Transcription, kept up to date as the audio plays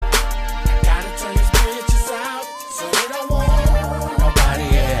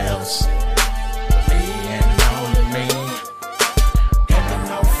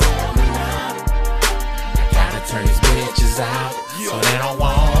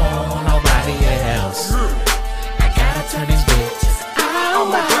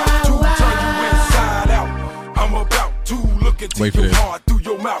Wait for this.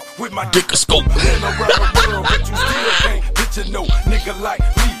 Dick a scope. Nigga like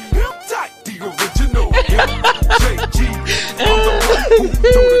me, him tight, the original. JG, I'm the one who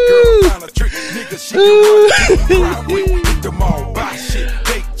told a girl find a trick. Nigga, she can run, cry with, hit them all, buy shit.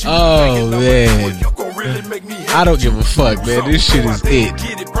 Oh man, I don't give a fuck, man. This shit is it.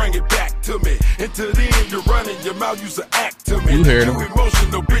 Get it, bring it back to me. Until then, you're running your mouth, use an act to me. You heard him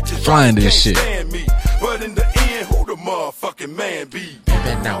flying this shit. But in the end, who the motherfucking man be?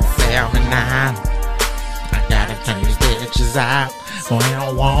 Baby, don't fail me now. I gotta turn these bitches out. I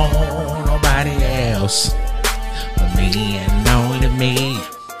don't want nobody else but me and only me.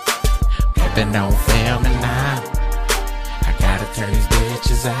 Baby, don't fail me now. I gotta turn these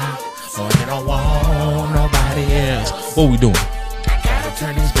bitches out. I don't want nobody else. What we doing? I gotta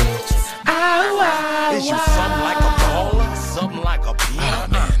turn these bitches out. Is you something like a baller? Something like a piano?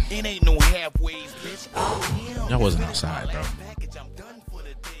 Oh, man. It ain't no halfway, bitch. Y'all wasn't outside, bro.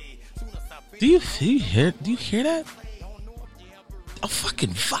 Do you hear that? A fucking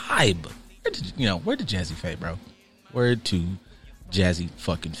vibe. Where did Jazzy Faye, bro? Word to Jazzy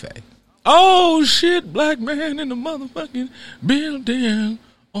fucking Faye. Oh shit, black man in the motherfucking building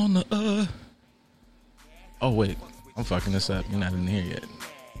on the Oh wait, I'm fucking this up. You're not in here yet.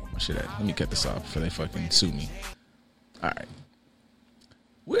 Where shit at? Let me cut this off before they fucking sue me. Alright.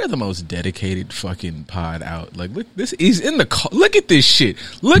 We're the most dedicated fucking pod out. Like, look, this is in the car. Look at this shit.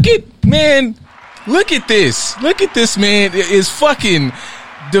 Look at this. Look at this, man. It is fucking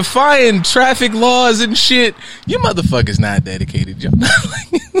defying traffic laws and shit. You motherfuckers not dedicated. Y'all not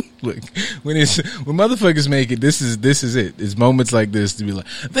like, look, when motherfuckers make it, this is it. It's moments like this to be like,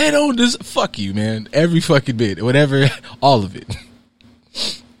 they don't just fuck you, man. Every fucking bit, whatever, all of it.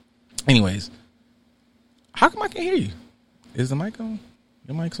 Anyways, how come I can't hear you? Is the mic on?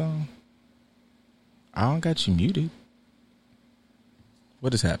 Your mic's on? I don't got you muted.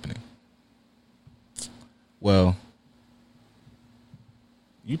 What is happening? Well,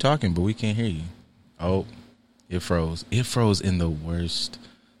 you talking, but we can't hear you. Oh, it froze. It froze in the worst.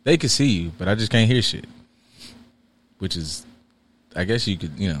 They could see you, but I just can't hear shit. Which is, I guess you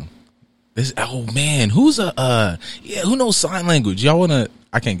could, this. Oh man, who knows sign language? Y'all wanna?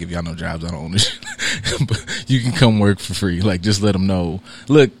 I can't give y'all no jobs. I don't own this. But you can come work for free. Like, just let them know.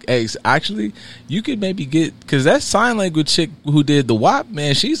 Look, hey, actually, you could maybe get, because that sign language chick who did the WAP,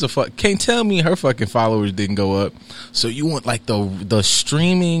 man, she's can't tell me her fucking followers didn't go up. So you want like the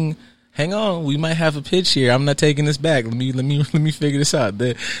streaming? Hang on, we might have a pitch here. I'm not taking this back. Let me figure this out.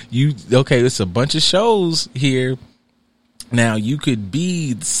 It's a bunch of shows here. Now you could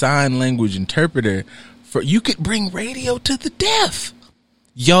be the sign language interpreter you could bring radio to the deaf.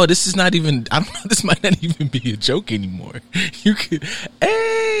 Yo, this is not even, I don't know, this might not even be a joke anymore. You could,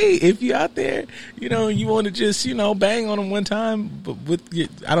 hey, if you out there, you want to just, bang on them one time, but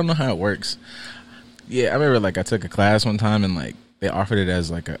I don't know how it works. Yeah, I remember like I took a class one time and like they offered it as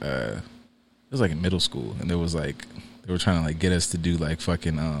like it was like in middle school, and there was like, they were trying to like get us to do like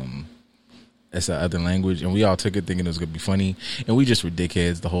fucking, that's the other language, and we all took it thinking it was gonna be funny, and we just were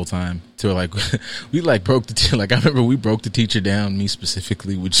dickheads the whole time. So like, we like broke the like I remember we broke the teacher down, me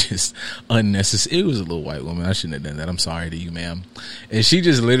specifically, with just unnecessary. It was a little white woman. I shouldn't have done that. I'm sorry to you, ma'am. And she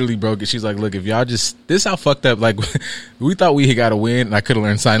just literally broke it. She's like, look, if y'all just, this how fucked up. Like, we thought we had got to win, and I could have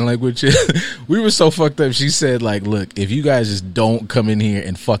learned sign language. We were so fucked up. She said like, look, if you guys just don't come in here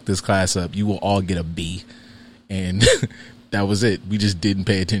and fuck this class up, you will all get a B. And that was it. We just didn't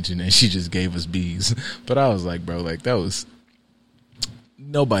pay attention, and she just gave us B's. But I was like, bro, like that was,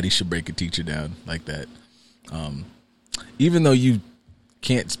 nobody should break a teacher down like that. Even though you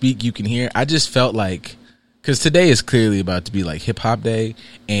can't speak, you can hear. I just felt like, because today is clearly about to be like hip hop day,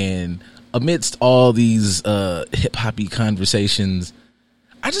 and amidst all these hip hoppy conversations,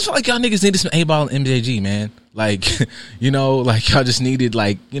 I just felt like y'all niggas needed some 8Ball and MJG, man. Like, like y'all just needed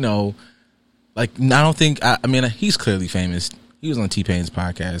like, like, I don't think, I mean, he's clearly famous. He was on T-Pain's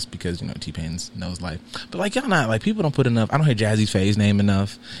podcast because, T-Pain knows life. But, like, y'all not, like, people don't put enough, I don't hear Jazzy Faye's name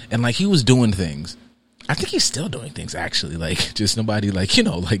enough. And, like, he was doing things. I think he's still doing things, actually. Like, just nobody, like,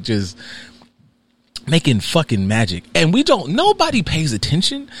 like, just making fucking magic. And nobody pays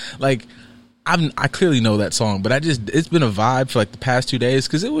attention. Like, I clearly know that song, but it's been a vibe for, like, the past 2 days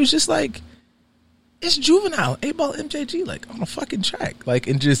because it was just, like, it's Juvenile, 8Ball MJG, like, on a fucking track. Like,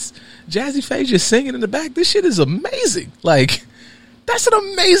 and just Jazzy Faye just singing in the back. This shit is amazing. Like, that's an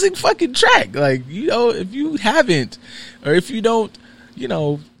amazing fucking track. Like, if you haven't, or if you don't,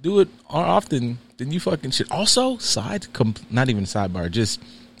 do it often, then you fucking should. Also, not even sidebar, just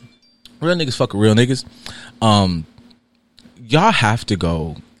real niggas fucking real niggas. Y'all have to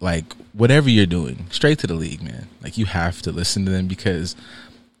go, like, whatever you're doing, Straight to the League, man. Like, you have to listen to them because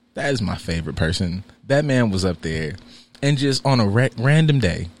that is my favorite person. That man was up there and just on a random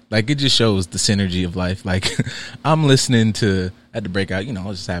day, like, it just shows the synergy of life. Like, I'm listening to, I had to break out, you know, I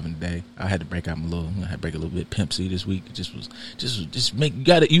was just having a day. I had to break out I had to break a little bit Pimp C this week. It just make,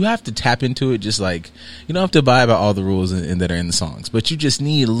 you have to tap into it. Just like, you don't have to abide by all the rules and that are in the songs, but you just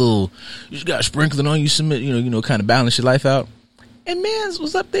need a little, you just got to sprinkle it on you, submit, you know, kind of balance your life out. And Mans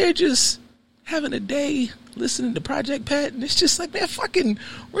was up there just having a day listening to Project Pat, and it's just like, man, fucking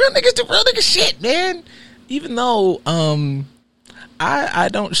real niggas do real nigga shit, man. Even though I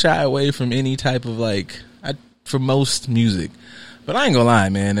don't shy away from any type of for most music, but I ain't gonna lie,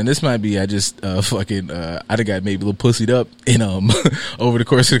 man. And this might be I just I done got maybe a little pussied up in over the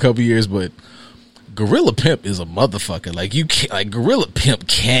course of a couple years, but Gorilla Pimp is a motherfucker. Like, you can't, like, Gorilla Pimp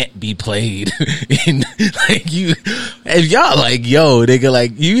can't be played in, like, you, if y'all like, yo, nigga,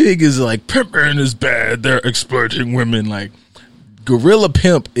 like, you niggas are like, Pimp Man is bad, they're exploiting women. Like, Gorilla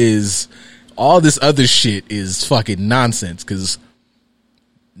Pimp is, all this other shit is fucking nonsense. Cause,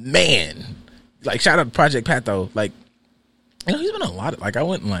 man, like, shout out to Project Pat though. Like, you know, he's been on a lot of, like, I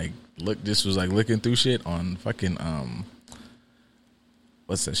went and like, was like looking through shit on fucking,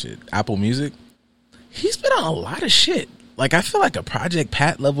 what's that shit? Apple Music. He's been on a lot of shit. Like, I feel like a Project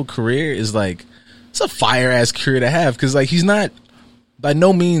Pat level career is like, it's a fire ass career to have. Cause like, he's not by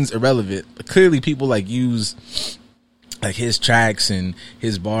no means irrelevant. But clearly people like use like his tracks and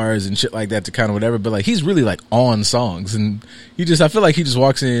his bars and shit like that to kind of whatever. But like, he's really like on songs, and I feel like he just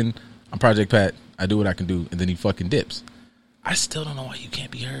walks in, I'm Project Pat, I do what I can do, and then he fucking dips. I still don't know why you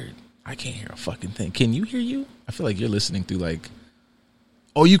can't be heard. I can't hear a fucking thing. Can you hear you? I feel like you're listening through like,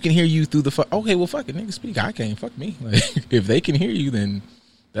 oh, you can hear you through the okay, well, fucking nigga, speak. I can't. Fuck me. Like, if they can hear you, then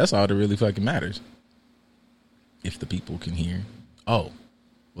that's all that really fucking matters. If the people can hear. Oh,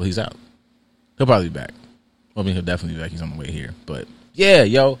 well, he's out. He'll probably be back. Well, I mean, he'll definitely be back. He's on the way here. But yeah,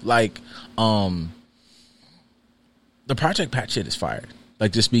 yo, like, the Project Pat shit is fired.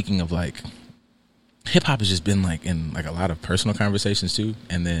 Like, just speaking of like, hip hop has just been like in like a lot of personal conversations too,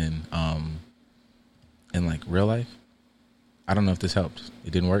 and then in like real life. I don't know if this helped.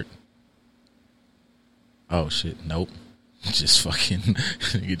 It didn't work. Oh shit! Nope. Just fucking.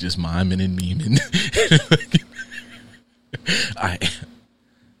 You just miming and memeing.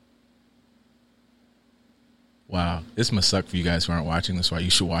 Wow, this must suck for you guys who aren't watching. That's why you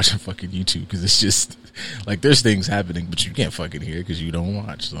should watch on fucking YouTube, because it's just like there's things happening, but you can't fucking hear because you don't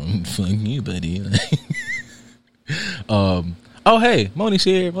watch. So fuck you, buddy. Oh, hey, Moni's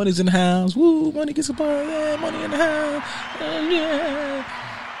here. Moni's in the house. Woo, Moni gets a bar. Yeah, Moni in the house. Yeah.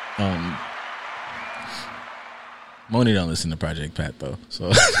 Moni don't listen to Project Pat, though.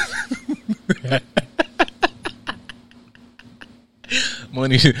 So,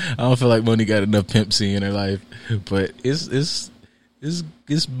 Moni, I don't feel like Moni got enough Pimp C in her life. But it's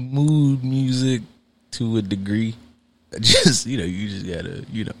mood music to a degree. Just, you know, you just gotta,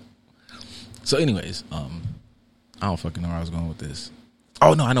 you know. So, anyways, I don't fucking know where I was going with this.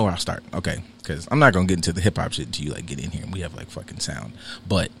 Oh, no, I know where I'll start. Okay, because I'm not going to get into the hip-hop shit until you, like, get in here and we have, like, fucking sound.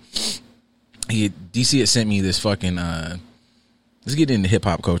 But DC had sent me this fucking, let's get into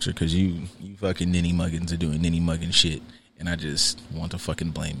hip-hop culture, because you fucking ninny muggins are doing ninny muggin shit, and I just want to fucking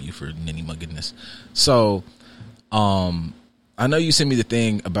blame you for ninny mugginness. So, I know you sent me the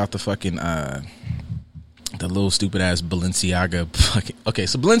thing about the fucking, the little stupid ass Balenciaga fucking, okay,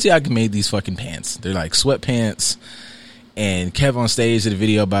 so Balenciaga made these fucking pants. They're like sweatpants, and Kev on stage did a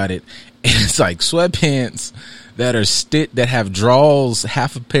video about it, and it's like sweatpants that are that have draws,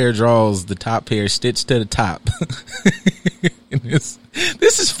 half a pair of draws, the top pair stitched to the top. And this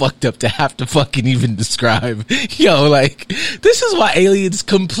is fucked up to have to fucking even describe. Yo, like, this is why aliens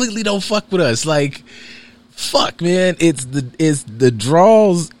completely don't fuck with us. Like, fuck, man, it's the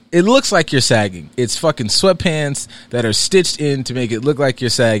draws. It looks like you're sagging. It's fucking sweatpants that are stitched in to make it look like you're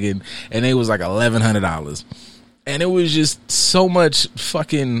sagging, and it was like $1,100. And it was just so much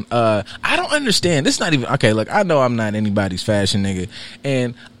fucking, I don't understand. This is not even, okay, look, I know I'm not anybody's fashion nigga,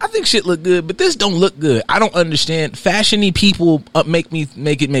 and I think shit look good, but this don't look good. I don't understand. Fashion-y people make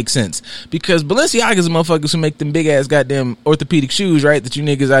it make sense. Because Balenciaga's motherfuckers who make them big ass goddamn orthopedic shoes, right, that you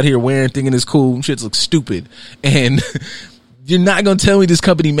niggas out here wearing thinking is cool. Shits look stupid. And you're not gonna tell me this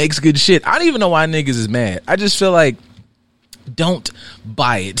company makes good shit. I don't even know why niggas is mad. I just feel like, don't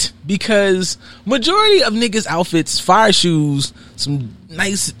buy it, because majority of niggas outfits, fire shoes, some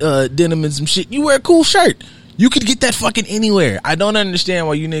nice denim and some shit, you wear a cool shirt, you could get that fucking anywhere. I don't understand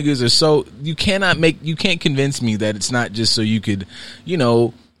why you niggas are so, you can't convince me that it's not just so you could, you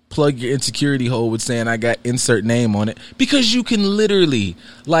know, plug your insecurity hole with saying I got insert name on it, because you can literally,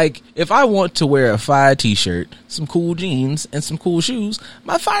 like, if I want to wear a fire t-shirt, some cool jeans, and some cool shoes,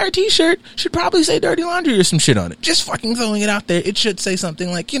 my fire t-shirt should probably say Dirty Laundry or some shit on it. Just fucking throwing it out there. It should say something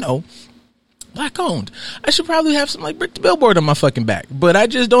like, you know, black owned. I should probably have some like Brick the Billboard on my fucking back, but I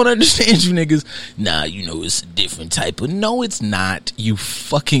just don't understand you niggas. Nah, you know, it's a different type of. No, it's not. You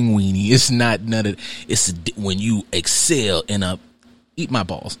fucking weenie. It's not none of. When you excel in a. Eat my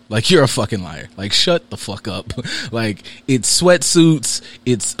balls. Like, you're a fucking liar. Like, shut the fuck up. Like, it's sweatsuits,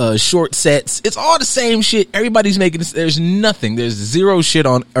 it's short sets, it's all the same shit. Everybody's making this. There's zero shit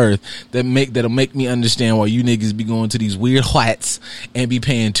on earth that'll make me understand why you niggas be going to these weird whites and be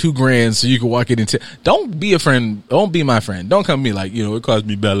paying $2,000 so you can walk it into. Don't be a friend. Don't be my friend. Don't come to me like, you know, it cost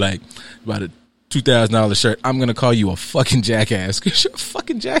me about a $2,000 shirt. I'm gonna call you a fucking jackass because you're a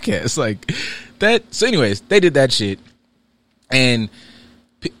fucking jackass. Like that. So anyways, they did that shit. And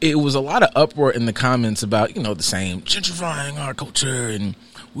it was a lot of uproar in the comments about, you know, the same gentrifying our culture and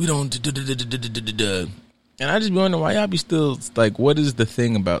we don't. And I just be wondering why y'all be still like, what is the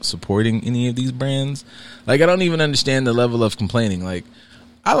thing about supporting any of these brands? Like, I don't even understand the level of complaining. Like,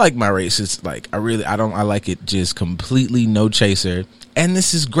 I like my race. It's like, I like it just completely no chaser. And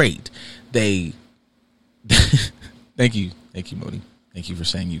this is great. Thank you, Modi. Thank you for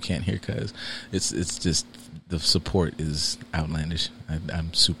saying you can't hear, cuz it's just the support is outlandish.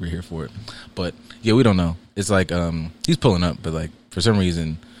 I'm super here for it. But yeah, we don't know. It's like he's pulling up, but like for some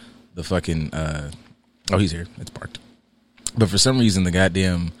reason the fucking he's here. It's parked. But for some reason the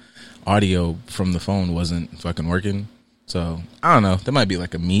goddamn audio from the phone wasn't fucking working. So I don't know. There might be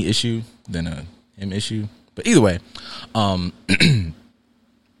like a me issue than a him issue. But either way,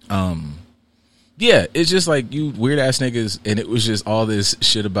 yeah, it's just like you weird ass niggas, and it was just all this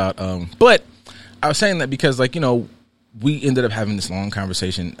shit about. But I was saying that because, like, you know, we ended up having this long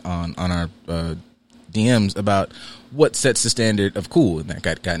conversation on our DMs about what sets the standard of cool, and that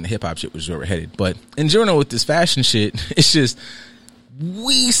got into hip hop shit, which is where we're headed. But in general, with this fashion shit, it's just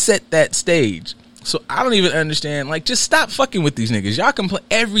we set that stage. So I don't even understand. Like, just stop fucking with these niggas. Y'all complain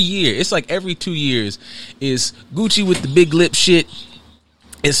every year. It's like every 2 years is Gucci with the big lip shit.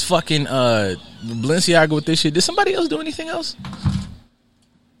 It's fucking Balenciaga with this shit. Did somebody else do anything else?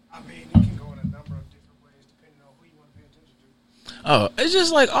 I mean, it can go in a number of different ways depending on who you want to pay attention to. Oh, it's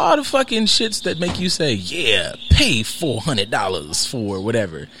just like all the fucking shits that make you say, yeah, pay $400 for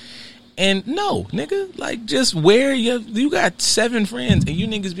whatever. And no, nigga, like, just wear you got 7 friends and you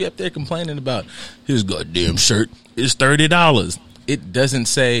niggas be up there complaining about his goddamn shirt is $30. It doesn't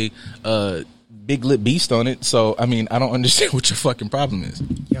say Big Lip Beast on it. So, I mean, I don't understand what your fucking problem is.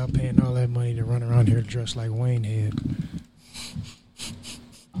 Y'all paying all that money to run around here dressed like Wayne Head.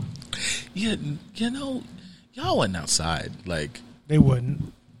 Yeah, you know, y'all wasn't outside. Like, they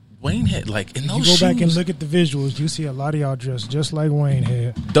wouldn't. Wayne Head, like, in those you go shoes, back and look at the visuals, you see a lot of y'all dressed just like Wayne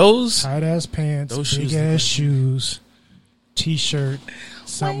Head. Those tight ass pants, those big ass shoes, t-shirt,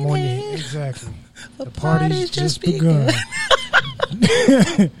 something on you. Exactly. The party's just begun.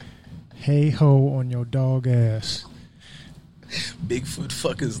 Hey ho on your dog ass. Bigfoot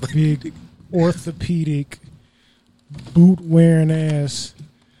fuckers, like, big orthopedic boot wearing ass.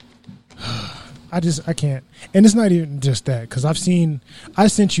 I can't. And it's not even just that, because I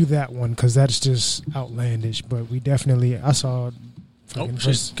sent you that one because that's just outlandish. But I saw.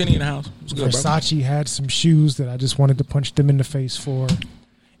 Kenny in the house. What's good, Versace bro? had some shoes that I just wanted to punch them in the face for.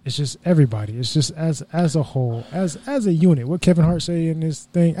 It's just everybody. It's just as a whole, as a unit. What Kevin Hart say in this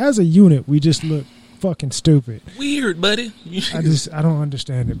thing? As a unit, we just look fucking stupid. Weird, buddy. I don't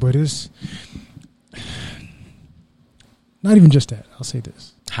understand it, but it's not even just that. I'll say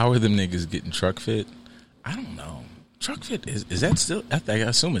this. How are them niggas getting truck fit? I don't know. Truck fit is that still? I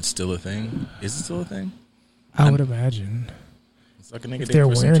assume it's still a thing. Is it still a thing? I would imagine. Suck a nigga if dick they're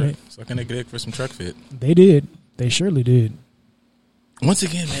for wearing some it. Suck a nigga dick for some truck fit. They did. They surely did. Once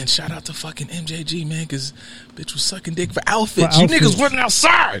again, man, shout out to fucking MJG, man, because bitch was sucking dick for outfits. You niggas wasn't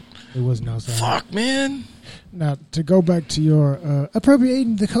outside. It wasn't outside. Fuck, man. Now, to go back to your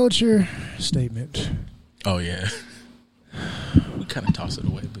appropriating the culture statement. Oh, yeah. We kind of toss it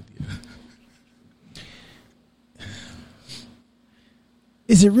away, but yeah.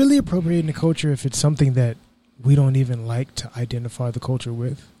 Is it really appropriating the culture if it's something that we don't even like to identify the culture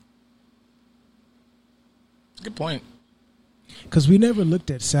with? Good point. Because we never looked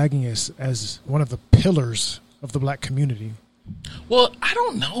at sagging as one of the pillars of the black community. Well, I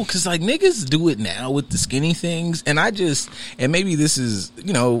don't know, because like niggas do it now with the skinny things, and and maybe this is,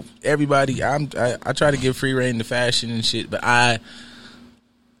 you know, everybody. I try to give free reign to fashion and shit, but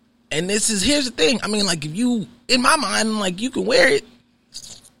here's the thing. I mean, like, if you, in my mind, like, you can wear it.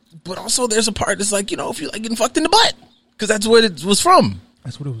 but also there's a part that's like, you know, if you like getting fucked in the butt, because that's what it was from.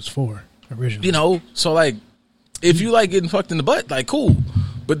 That's what it was for originally. You know, so like, if you like getting fucked in the butt, like, cool.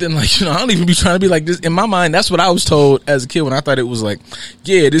 But then, like, you know, I don't even be trying to be like this. In my mind, that's what I was told as a kid when I thought it was like,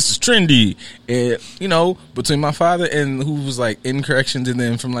 yeah, this is trendy. And, you know, between my father and who was like in corrections, and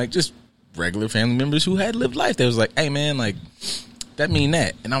then from like just regular family members who had lived life, they was like, hey, man, like, that mean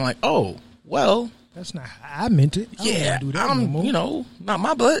that. And I'm like, oh, well. That's not how I meant it. I don't Yeah, wanna do that no I'm, more. you know, not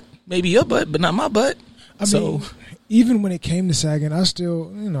my butt. Maybe your butt, but not my butt. I mean, even when it came to sagging, I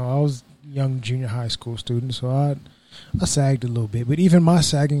still, you know, I was a young junior high school student, so I sagged a little bit. But even my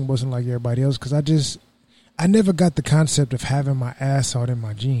sagging wasn't like everybody else, because I never got the concept of having my ass out in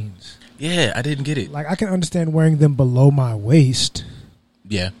my jeans. Yeah, I didn't get it. Like, I can understand wearing them below my waist.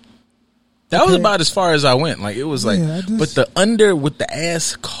 Yeah. That was Okay. about as far as I went. Like, it was like, Yeah, I just- but the under with the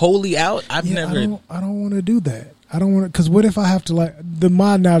ass wholly out, I've Yeah, never. I don't want to do that. I don't want to, because what if I have to, like,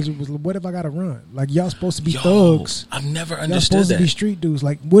 my knowledge was, what if I got to run? Like, y'all supposed to be thugs. I've never Y'all understood supposed that. to be street dudes.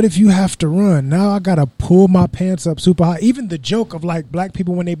 Like, what if you have to run? Now I got to pull my pants up super high. Even the joke of, like, black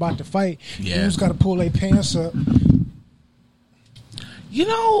people when they about to fight, Yeah. dudes got to pull their pants up. You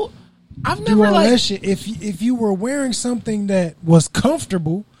know, I've Do never all like. that shit. If you were wearing something that was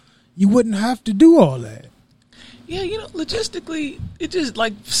comfortable, you wouldn't have to do all that. Yeah, you know, logistically, it just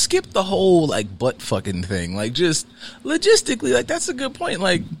like skip the whole like butt fucking thing. Like, just logistically, like, that's a good point.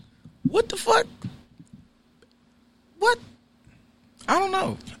 Like, what the fuck? What? I don't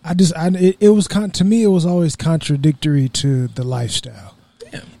know. It was to me, it was always contradictory to the lifestyle.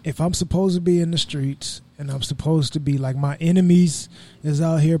 Damn. If I'm supposed to be in the streets and I'm supposed to be like, my enemies is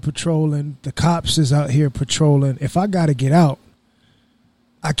out here patrolling, the cops is out here patrolling. If I got to get out,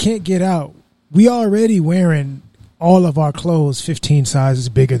 I can't get out. We already wearing all of our clothes 15 sizes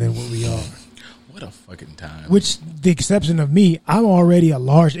bigger than what we are. What a fucking time. Which, the exception of me, I'm already a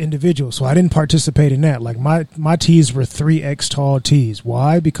large individual, so I didn't participate in that. Like, my tees were 3X tall tees.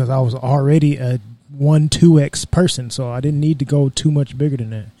 Why? Because I was already a 2X person, so I didn't need to go too much bigger than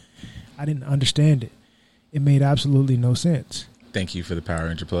that. I didn't understand it. It made absolutely no sense. Thank you for the Power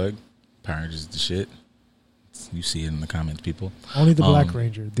Ranger plug. Power Rangers is the shit. You see it in the comments, people. Only the Black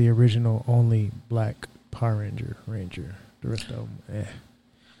Ranger, the original only black Power Ranger. The rest of them,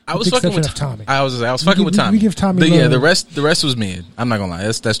 I was With the fucking with exception of Tommy. I was fucking with Tommy. we give Tommy Yeah, love. the rest was mid. I'm not gonna lie.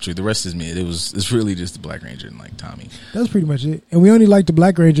 That's true. The rest is mid. It's really just the Black Ranger and like Tommy. That's pretty much it. And we only liked the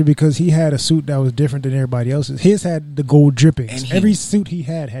Black Ranger because he had a suit that was different than everybody else's. His had the gold drippings. And Every suit he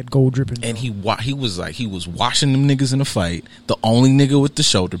had gold drippings. And on. he was washing them niggas in a fight. The only nigga with the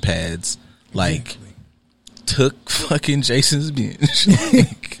shoulder pads, like, Exactly. took fucking Jason's bench.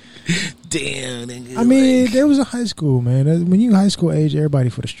 Like, damn, nigga. I mean, like, there was a high school, man. When you high school age, everybody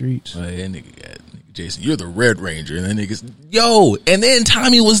for the streets. that nigga got Jason. You're the Red Ranger, and then niggas, yo, and then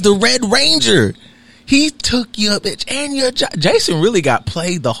Tommy was the Red Ranger. He took your bitch and your Jason really got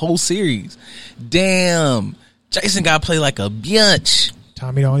played the whole series. Damn, Jason got played like a bitch.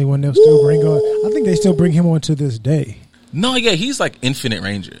 Tommy, the only one they'll still bring on. I think they still bring him on to this day. No, yeah, he's like Infinite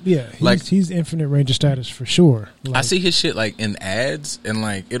Ranger. Yeah, he's Infinite Ranger status for sure. Like, I see his shit like in ads, and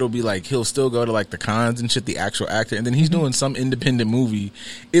like it'll be like he'll still go to like the cons and shit, the actual actor, and then he's doing some independent movie.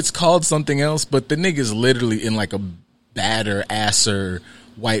 It's called something else, but the nigga's literally in like a badder asser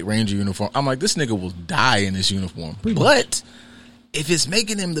White Ranger uniform. I'm like, this nigga will die in this uniform. But if it's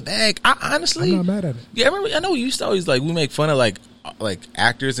making him the bag, I honestly, I'm not mad at it. yeah, I know we used to always like we make fun of like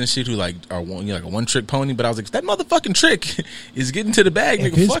actors and shit who like are one, like a one trick pony, but I was like, that motherfucking trick is getting to the bag,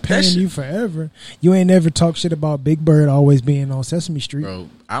 If nigga. it's Fuck that paying shit. you forever, you ain't never talk shit about Big Bird always being on Sesame Street. Bro,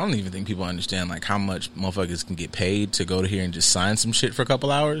 I don't even think people understand like how much motherfuckers can get paid to go to here and just sign some shit for a couple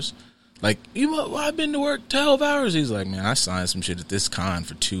hours. Like, well, I've been to work 12 hours. He's like, man, I signed some shit at this con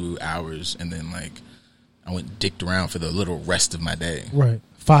for 2 hours, and then like I went dicked around for the little rest of my day. Right.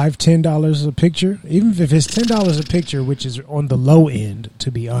 $5-10 a picture. Even if it's $10 a picture, which is on the low end, to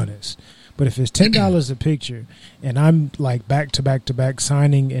be honest. But if it's $10 a picture, and I'm like back to back to back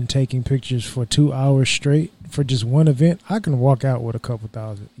signing and taking pictures for 2 hours straight for just one event, I can walk out with a couple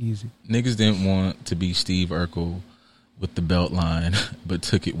thousand easy. Niggas didn't want to be Steve Urkel with the belt line, but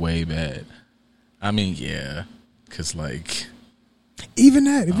took it way bad. I mean, yeah, because like, Even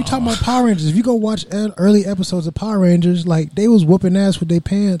that, if you're talking about Power Rangers, if you go watch early episodes of Power Rangers, like they was whooping ass with their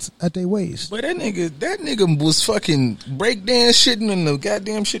pants at their waist. but that nigga was fucking breakdance shitting, and the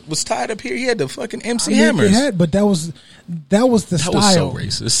goddamn shit was tied up here. He had the fucking MC Hammers. It had, but that was the That style. was so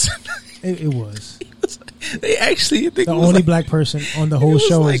racist. It was. They actually think The it was only like, black person on the it whole was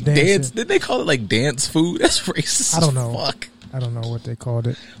show like is dancing. dance. Did they call it like dance food? That's racist. I don't as know. Fuck. I don't know what they called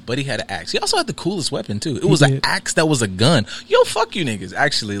it. But he had an axe. He also had the coolest weapon too. It He was an did. axe that was a gun. Yo, fuck you niggas.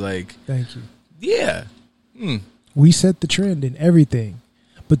 Actually, like, Thank you. yeah. We set the trend in everything,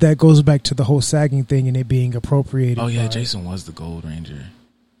 but that goes back to the whole sagging thing and it being appropriated. Oh yeah, by- Jason was the Gold Ranger.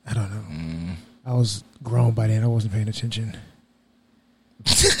 I don't know. I was grown by then. I wasn't paying attention.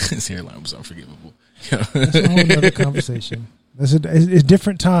 His hairline was unforgivable. That's a whole nother conversation. It's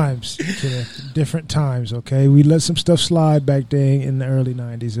different times. Kid. Different times. Okay, we let some stuff slide back then in the early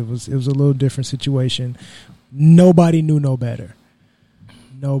 '90s. It was a little different situation. Nobody knew no better.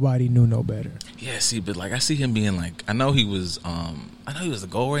 Nobody knew no better. Yeah, see, but like I see him being like, I know he was the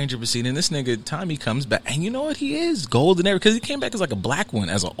Gold Ranger, but see, then this nigga Tommy comes back, and you know what, he is gold and everything, because he came back as like a black one,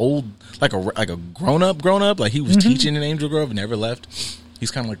 as an old, like a grown up, like he was teaching in Angel Grove and never left. He's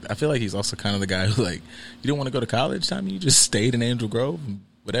kind of like, I feel like he's also kind of the guy who, like, you don't want to go to college, Tommy, you just stayed in Angel Grove and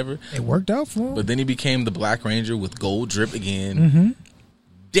whatever. It worked out for him. But then he became the Black Ranger with gold drip again.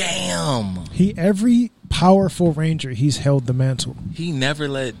 Damn. Every powerful ranger, he's held the mantle. He never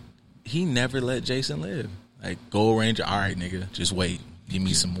let Jason live. Like, Gold Ranger, all right, nigga, just wait. Give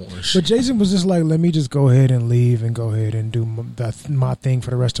me some more But shit. Jason was just like, let me just go ahead and leave and go ahead and do my thing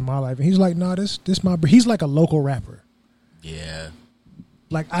for the rest of my life. And he's like, nah, this my. He's like a local rapper. Yeah.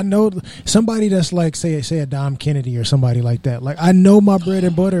 Like, I know somebody that's like, say a Dom Kennedy or somebody like that. Like, I know my bread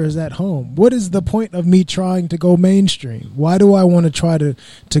and butter is at home. What is the point of me trying to go mainstream? Why do I want to try to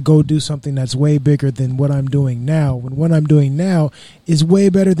go do something that's way bigger than what I'm doing now, when what I'm doing now is way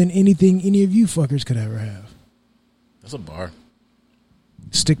better than anything any of you fuckers could ever have? That's a bar.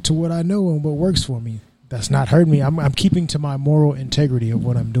 Stick to what I know and what works for me. That's not hurting me. I'm keeping to my moral integrity of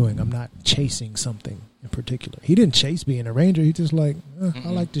what I'm doing. I'm not chasing something in particular. He didn't chase being a ranger. He just like, I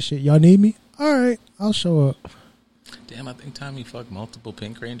like this shit. Y'all need me? All right, I'll show up. Damn, I think Tommy fucked multiple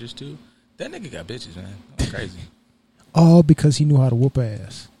Pink Rangers too. That nigga got bitches, man. That's crazy. All because he knew how to whoop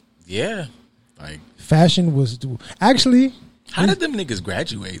ass. Yeah. Like, Fashion was actually, how did them niggas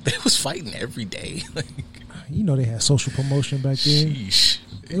graduate? They was fighting every day. Like, you know, they had social promotion back then. sheesh.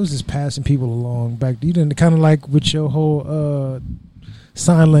 It was just passing people along back. You didn't kind of like with your whole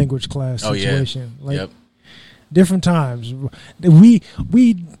sign language class Oh, yeah. situation. Like, Yep. different times.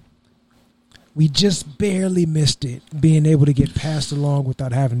 We just barely missed it, being able to get passed along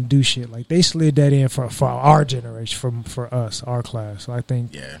without having to do shit. Like, they slid that in for our generation, for us, our class. So I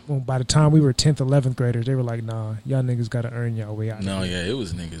think Yeah. by the time we were 10th, 11th graders, they were like, nah, y'all niggas got to earn y'all way out. No, yeah, it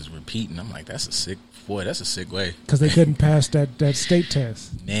was niggas repeating. I'm like, that's a sick way. Because they couldn't pass that state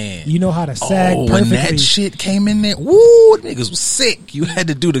test. Man. You know how to sag when perfectly. that shit came in there, woo, niggas was sick. You had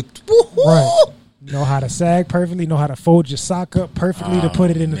to do the woo. Right. Know how to sag perfectly, know how to fold your sock up perfectly to put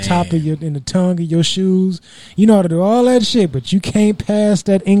it in the top of in the tongue of your shoes. You know how to do all that shit, but you can't pass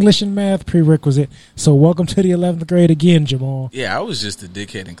that English and math prerequisite. So welcome to the 11th grade again, Jamal. Yeah, I was just a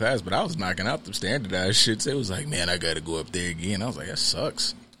dickhead in class, but I was knocking out the standardized shit. So it was like, man, I got to go up there again. I was like, that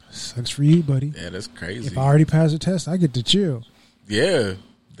sucks. Sucks for you, buddy. Yeah, that's crazy. If I already passed the test, I get to chill. Yeah,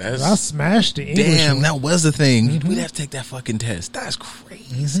 that's. I smashed the English. Damn, one. that was the thing. We'd have to take that fucking test. That's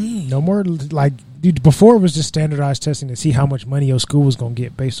crazy. No more, like, dude, before it was just standardized testing to see how much money your school was going to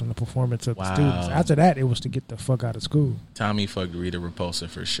get based on the performance of the Wow. students. After that, it was to get the fuck out of school. Tommy fucked Rita Repulsa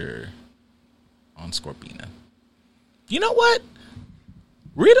for sure on Scorpina. You know what?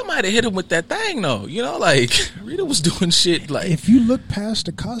 Rita might have hit him with that thing though. You know, like Rita was doing shit like If you look past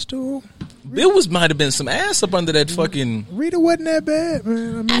the costume, might have been some ass up under that fucking. Rita wasn't that bad,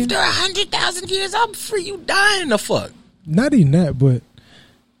 man. I mean, After 100,000 years, I'm free. You dying the fuck? not even that, but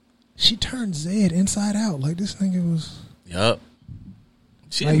she turned Zed inside out. Like, this nigga was. Yup.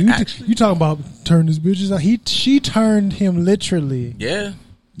 She Like, didn't actually. you talking about turn this bitches out? She turned him literally. Yeah,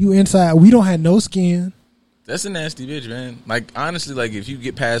 You inside. We don't have no skin. that's a nasty bitch, man. Like honestly, like if you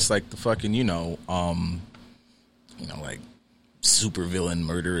get past like the fucking, like super villain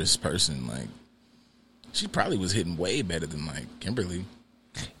murderous person, like she probably was hitting way better than like Kimberly.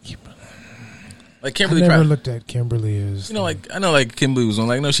 Like I Kimberly, never probably, looked at Kimberly as. like I know like Kimberly was on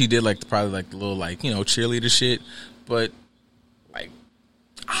like no, she did like probably like the little like cheerleader shit, but like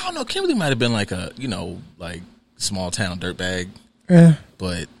I don't know, Kimberly might have been like a like small town dirtbag,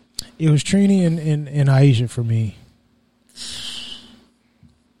 but It was Trini and Aisha for me.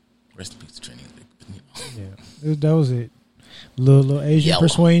 rest in peace, Trini. Yeah, that was it. Little Asian Yellow.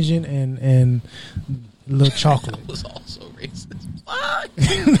 persuasion and little chocolate. That was also racist. Fuck.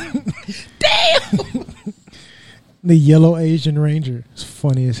 Damn. The yellow Asian Ranger. It's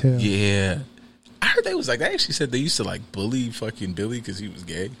funny as hell. Yeah. I heard they actually said they used to like bully fucking Billy because he was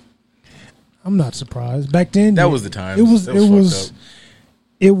gay. I'm not surprised. Back then, That was the time. It was. That was fucked up.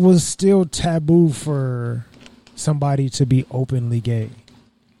 It was still taboo for somebody to be openly gay.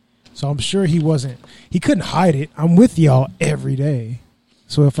 So I'm sure he couldn't hide it. I'm with y'all every day.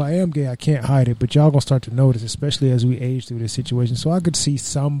 So if I am gay, I can't hide it. But y'all going to start to notice, especially as we age through this situation. So I could see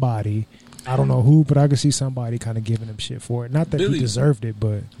somebody, I don't know who, but I could see somebody kind of giving him shit for it. Not that he deserved it,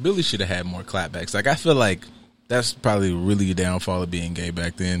 but Billy should have had more clapbacks. Like, I feel like that's probably really a downfall of being gay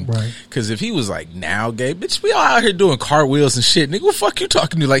back then. Right. Because if he was like now gay, bitch, we all out here doing cartwheels and shit. Nigga, what the fuck you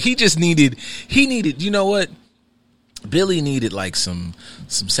talking to? Like, he needed, you know what? Billy needed like some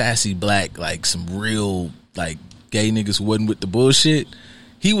sassy black, like some real like gay niggas who wasn't with the bullshit.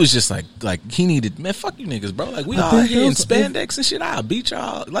 He was just like he needed, man, fuck you niggas, bro. Like, we all here in spandex and shit. I'll beat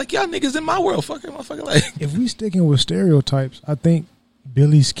y'all. Like, y'all niggas in my world. Fuck it, motherfucker. Like, if we sticking with stereotypes, I think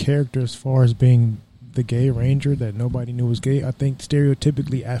Billy's character, as far as being the gay ranger that nobody knew was gay, I think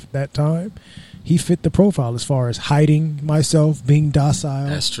stereotypically at that time, he fit the profile as far as hiding myself, being docile.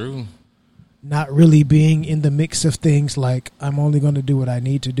 That's true. Not really being in the mix of things, like I'm only going to do what I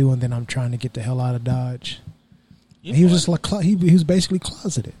need to do, and then I'm trying to get the hell out of Dodge. He was just like he was basically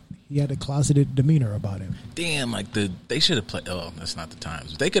closeted. He had a closeted demeanor about him. Damn, like they should have played. Oh, that's not the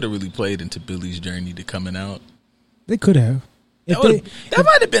times. They could have really played into Billy's journey to coming out. They could have. That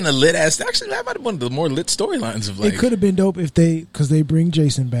might have been a lit ass. Actually, that might have been one of the more lit storylines of like. It could have been dope if because they bring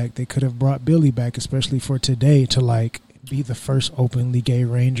Jason back. They could have brought Billy back, especially for today, to like be the first openly gay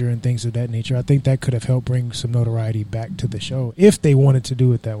ranger and things of that nature. I think that could have helped bring some notoriety back to the show if they wanted to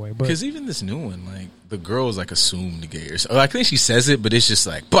do it that way. Because even this new one, like the girl's like assumed gay or so. I think she says it, but it's just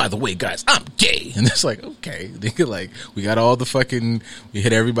like, by the way, guys, I'm gay, and it's like, okay, they could like, we got all the fucking, we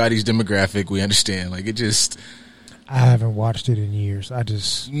hit everybody's demographic. We understand, like it just. I haven't watched it in years. I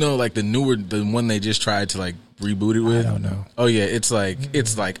just like the one they just tried to like reboot it with. I don't know. Oh yeah, it's like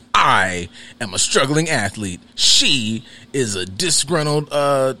I am a struggling athlete. She is a disgruntled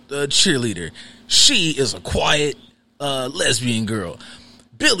cheerleader. She is a quiet lesbian girl.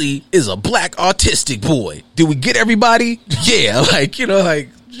 Billy is a black autistic boy. Did we get everybody? Yeah, like like.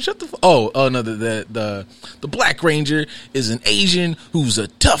 Shut the. Oh no! The Black Ranger is an Asian who's a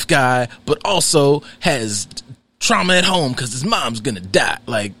tough guy, but also has trauma at home because his mom's gonna die.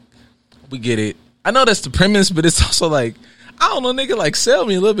 Like, we get it. I know that's the premise, but it's also like, I don't know, nigga, like, sell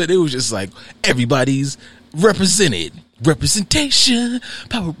me a little bit. It was just like, everybody's represented. Representation,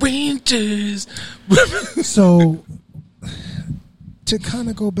 Power Rangers. So, to kind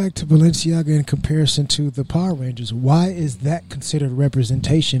of go back to Balenciaga in comparison to the Power Rangers, why is that considered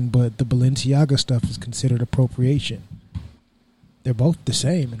representation, but the Balenciaga stuff is considered appropriation? They're both the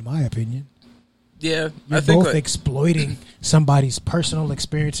same, in my opinion. Yeah, I think both exploiting somebody's personal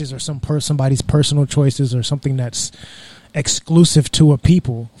experiences or somebody's personal choices or something that's exclusive to a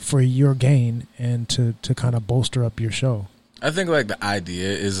people for your gain and to kind of bolster up your show. I think like the idea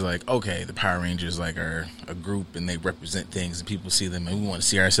is like, okay, the Power Rangers like are a group and they represent things and people see them and we want to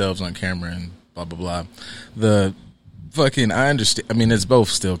see ourselves on camera and blah blah blah. The fucking I understand. I mean, it's both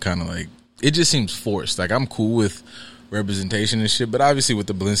still kind of like, it just seems forced. Like, I'm cool with representation and shit, but obviously with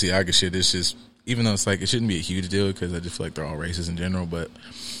the Balenciaga shit, it's just, even though it's like, it shouldn't be a huge deal because I just feel like they're all racist in general, but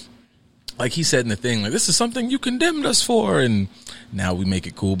like he said in the thing, like, this is something you condemned us for, and now we make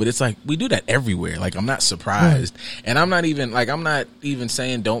it cool. But it's like, we do that everywhere. Like, I'm not surprised. Right. And I'm not even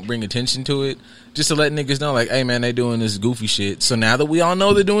saying don't bring attention to it, just to let niggas know, like, hey man, they doing this goofy shit. So now that we all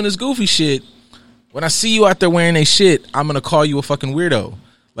know they're doing this goofy shit, when I see you out there wearing they shit, I'm gonna call you a fucking weirdo.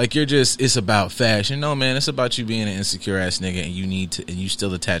 Like, it's about fashion. No, man, it's about you being an insecure ass nigga, and you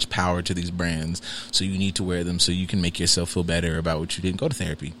still attach power to these brands, so you need to wear them so you can make yourself feel better about what you didn't go to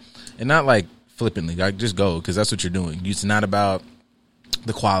therapy. And not like flippantly, like, just go, because that's what you're doing. It's not about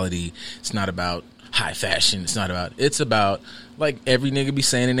the quality. It's not about high fashion. It's about like every nigga be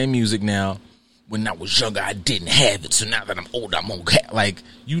saying in their music now, when I was younger, I didn't have it, so now that I'm older, I'm gonna have. Like,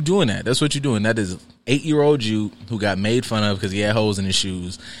 you doing that. That's what you're doing. That is 8-year-old you who got made fun of because he had holes in his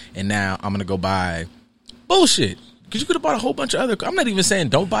shoes, and now I'm gonna go buy bullshit. Because you could have bought a whole bunch of other. I'm not even saying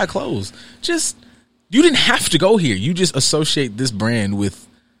don't buy clothes. Just, you didn't have to go here. You just associate this brand with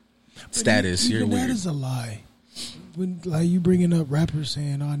status. You're weird. That is a lie. When like you bringing up rappers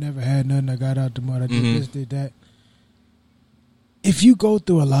saying, "Oh, I never had nothing. I got out the mud. I did this, did that." If you go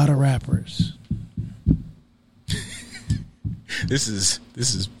through a lot of rappers, this is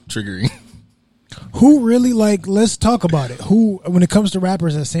triggering. Who really, like, let's talk about it. Who, when it comes to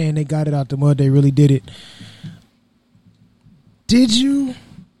rappers that saying they got it out the mud, they really did it. Did you,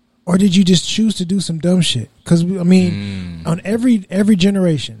 or did you just choose to do some dumb shit? Because I mean, on every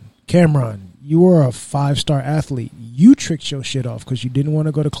generation, Cameron, you were a 5-star athlete. You tricked your shit off because you didn't want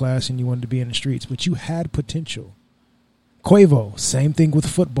to go to class and you wanted to be in the streets, but you had potential. Quavo, same thing with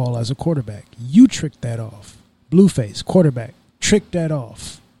football as a quarterback. You tricked that off. Blueface, quarterback, tricked that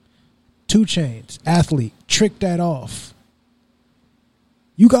off. 2 Chainz, athlete, tricked that off.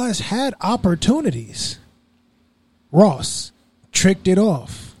 You guys had opportunities. Ross, tricked it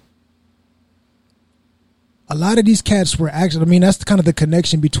off. A lot of these cats were actually, I mean, that's kind of the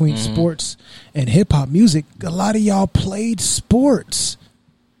connection between sports and hip-hop music. A lot of y'all played sports.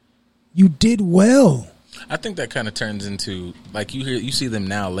 You did well. I think that kind of turns into, like, you see them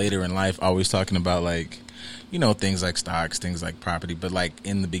now later in life always talking about, like, you know, things like stocks, things like property. But, like,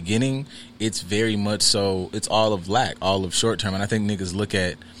 in the beginning, it's very much so, it's all of lack, all of short term. And I think niggas look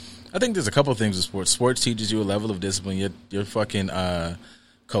at, I think there's a couple of things with sports. Sports teaches you a level of discipline. Your fucking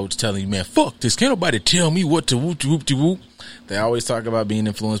coach telling you, man, fuck this. Can't nobody tell me what to whoop. They always talk about being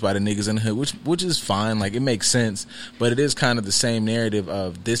influenced by the niggas in the hood, which is fine. Like, it makes sense. But it is kind of the same narrative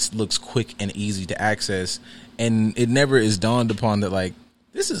of this looks quick and easy to access. And it never is dawned upon that, like,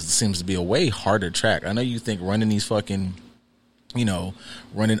 seems to be a way harder track. I know you think running these fucking, you know,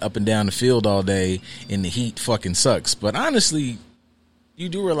 running up and down the field all day in the heat fucking sucks. But honestly, you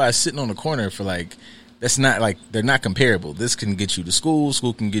do realize sitting on the corner for, like, that's not, like, they're not comparable. This can get you to school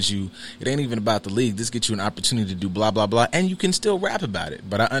can get you, it ain't even about the league. This gets you an opportunity to do blah, blah, blah, and you can still rap about it.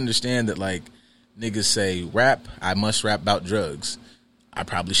 But I understand that, like, niggas say, rap, I must rap about drugs. I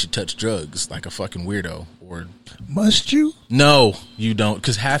probably should touch drugs like a fucking weirdo. Or must you? No, you don't,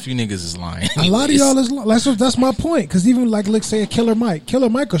 because half you niggas is lying. A lot of y'all is lying. That's my point. Because even, like, let's say a Killer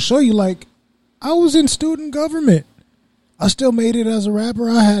Mike will show you, like, I was in student government. I still made it as a rapper.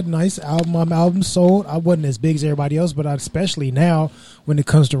 I had a nice album. My album sold. I wasn't as big as everybody else, but especially now when it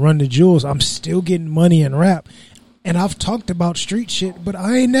comes to Run the Jewels, I'm still getting money in rap. And I've talked about street shit, but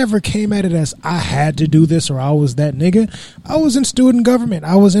I ain't never came at it as I had to do this or I was that nigga. I was in student government.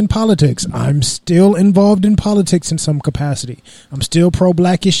 I was in politics. I'm still involved in politics in some capacity. I'm still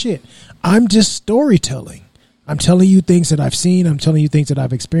pro-black as shit. I'm just storytelling. I'm telling you things that I've seen. I'm telling you things that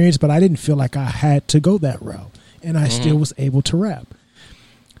I've experienced, but I didn't feel like I had to go that route. And I still was able to rap.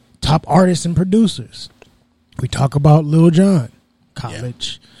 Top artists and producers. We talk about Lil Jon,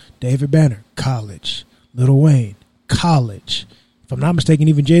 college. Yeah. David Banner, college. Lil Wayne, college. If I'm not mistaken,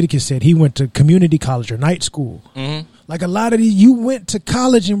 even Jadakiss said he went to community college or night school. Mm-hmm. Like, a lot of these, you went to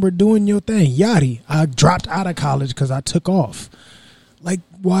college and were doing your thing. Yachty, I dropped out of college because I took off. Like,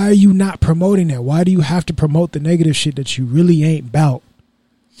 why are you not promoting that? Why do you have to promote the negative shit that you really ain't bout?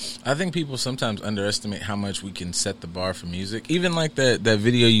 I think people sometimes underestimate how much we can set the bar for music. Even like that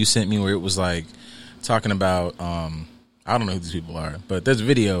video you sent me where it was like talking about, I don't know who these people are, but there's a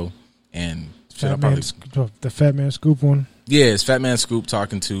video and the Fat Man Scoop one. Yeah, it's Fat Man Scoop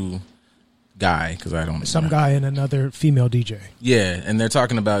talking to guy, because I don't some guy and another female DJ. Yeah, and they're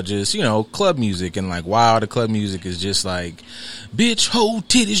talking about just, you know, club music and like, wow, the club music is just like bitch, hoe,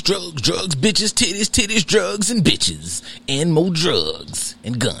 titties, drugs, bitches, titties, drugs, and bitches, and more drugs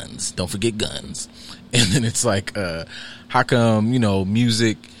and guns. Don't forget guns. And then it's like, how come, you know,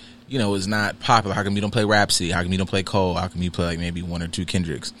 music, you know, is not popular? How come you don't play Rhapsody? How come you don't play Cole? How come you play like maybe one or two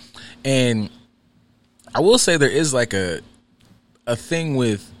Kendricks? And I will say there is like a thing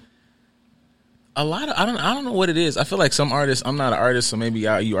with a lot of, I don't know what it is. I feel like some artists, I'm not an artist, so maybe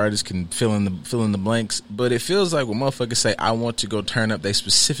you artists can fill in the blanks, but it feels like when motherfuckers say I want to go turn up, they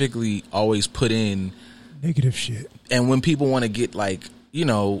specifically always put in negative shit. And when people want to get like, you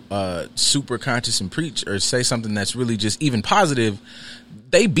know, super conscious and preach or say something that's really just even positive,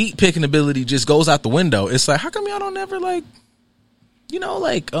 they beat picking ability just goes out the window. It's like, how come y'all don't ever like, you know,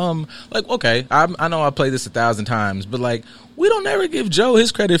 like okay, I know I played this 1,000 times, but like we don't ever give Joe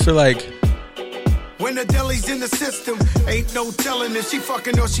his credit for like, when the deli's in the system, ain't no telling if she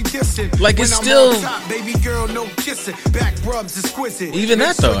fucking or she dissing. Like, it's when still I'm on top, baby girl, no kissing. Back rubs exquisite. Even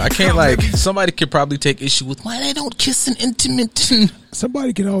that though, I can't like. Somebody could probably take issue with why they don't kiss an intimate.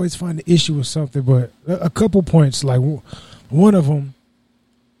 Somebody can always find an issue with something, but a couple points. Like one of them,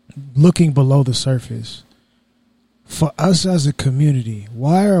 looking below the surface. For us as a community,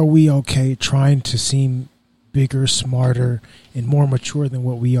 why are we okay trying to seem bigger, smarter, and more mature than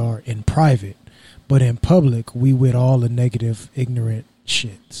what we are in private? But in public, we with all the negative, ignorant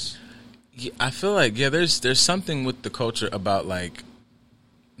shits. Yeah, I feel like, yeah, there's something with the culture about like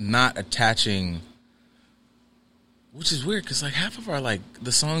not attaching, which is weird because like half of our like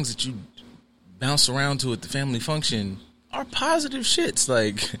the songs that you bounce around to at the family function are positive shits.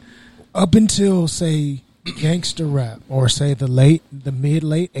 Like up until say gangster rap or say the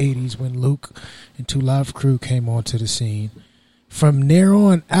mid-late 80s when Luke and Two Live Crew came onto the scene. From there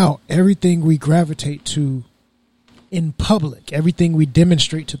on out, everything we gravitate to in public, everything we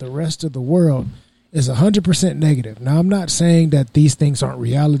demonstrate to the rest of the world is 100% negative. Now, I'm not saying that these things aren't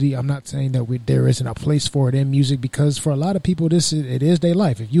reality. I'm not saying that there isn't a place for it in music, because for a lot of people, it is their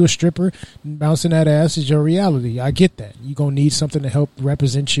life. If you a stripper, bouncing that ass is your reality. I get that. You're going to need something to help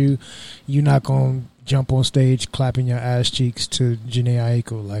represent you. You're not going to jump on stage clapping your ass cheeks to Jhené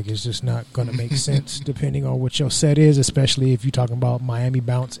Aiko. Like, it's just not going to make sense depending on what your set is, especially if you're talking about Miami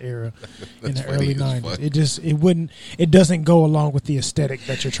Bounce era in the early 90s. It doesn't go along with the aesthetic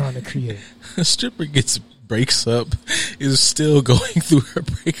that you're trying to create. A stripper breaks up, is still going through her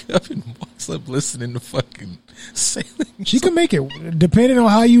breakup, and walks up listening to fucking Sailing. She can make it, depending on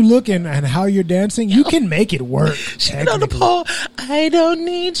how you look and how you're dancing, you can make it work. She on the pole. I don't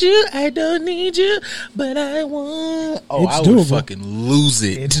need you, but I want. Oh, It's I doable. would fucking lose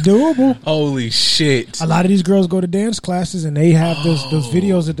it. It's doable. Holy shit. A lot of these girls go to dance classes and they have those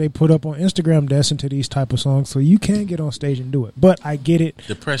videos that they put up on Instagram dancing to these type of songs, so you can get on stage and do it. But I get it.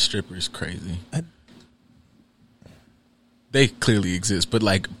 Depressed stripper is crazy. They clearly exist, but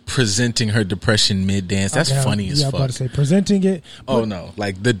like presenting her depression mid dance, that's Okay, funny as I'm fuck. about to say presenting it. Oh no,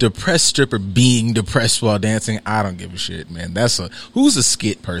 like the depressed stripper being depressed while dancing, I don't give a shit, man. Who's a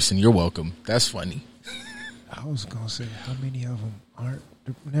skit person? You're welcome. That's funny. I was gonna say how many of them aren't.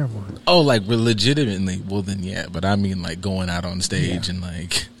 Never mind. Oh, like legitimately? Well, then yeah. But I mean, like going out on stage and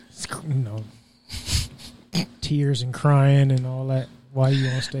like, You know, tears and crying and all that while you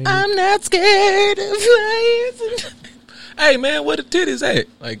on stage. I'm not scared of flying. Hey man, where the titties at?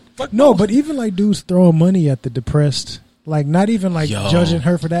 Like, fuck No, but even like dudes throwing money at the depressed, like not even like Yo. judging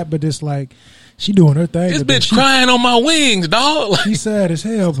her for that, but it's like she doing her thing. This but then bitch crying on my wings, dog. Like, She sad as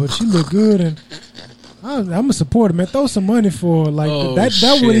hell, but she look good, and I'm a supporter, man. Throw some money for her. Like Oh,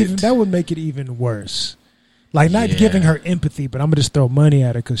 that would make it even worse. Like not Yeah. giving her empathy, but I'm gonna just throw money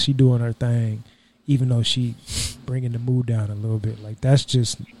at her because she doing her thing, even though she bringing the mood down a little bit. Like that's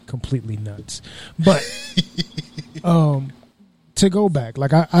just completely nuts. But to go back,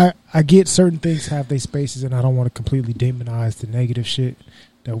 like I get certain things have their spaces, and I don't want to completely demonize the negative shit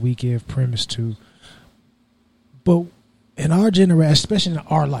that we give premise to. But in our generation, especially in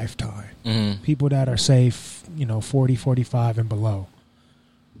our lifetime, people that are safe, 40, 45 and below,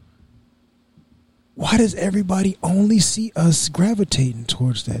 why does everybody only see us gravitating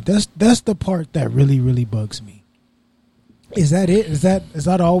towards that? That's the part that really, really bugs me. Is that it? Is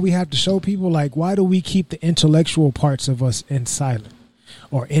that all we have to show people? Like, why do we keep the intellectual parts of us in silent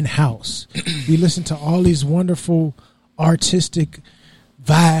or in house? We listen to all these wonderful artistic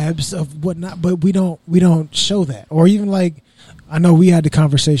vibes of whatnot, but we don't show that. Or even like, I know we had the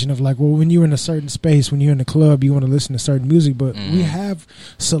conversation of like, well, when you're in a certain space, when you're in a club, you want to listen to certain music, but we have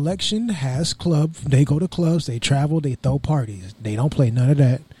Selection has club. They go to clubs, they travel, they throw parties. They don't play none of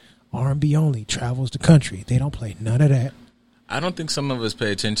that. R&B only travels the country. They don't play none of that. I don't think some of us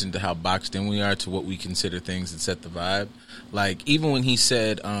pay attention to how boxed in we are to what we consider things that set the vibe. Like, even when he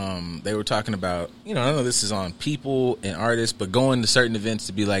said they were talking about, I know this is on people and artists, but going to certain events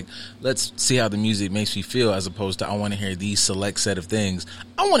to be like, let's see how the music makes me feel, as opposed to I want to hear these select set of things.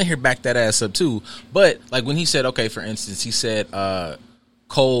 I want to hear back that ass up too. But like when he said, okay, for instance, he said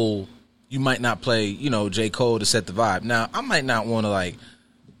Cole, you might not play, J. Cole to set the vibe. Now, I might not want to like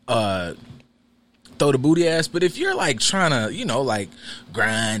throw the booty ass, but if you're like trying to, like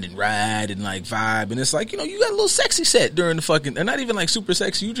grind and ride and like vibe, and it's like, you got a little sexy set during the fucking, and not even like super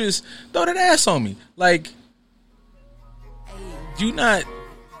sexy, you just throw that ass on me. Like, bitch,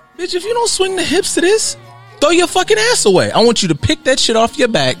 if you don't swing the hips to this, throw your fucking ass away. I want you to pick that shit off your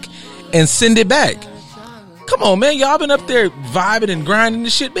back and send it back. Come on, man. Y'all been up there vibing and grinding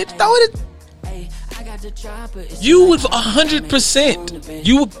this shit, bitch. Throw it. You would 100%.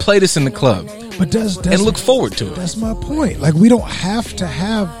 You would play this in the club. But And look forward to it. That's my point. Like, we don't have to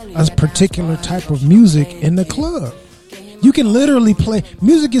have a particular type of music in the club. You can literally play.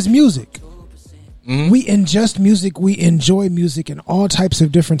 Music is music. We ingest music. We enjoy music in all types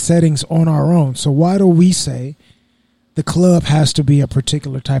of different settings on our own. So why do we say the club has to be a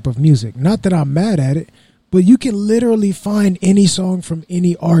particular type of music? Not that I'm mad at it, but you can literally find any song from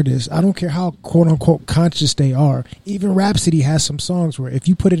any artist. I don't care how quote unquote conscious they are. Even Rhapsody has some songs where if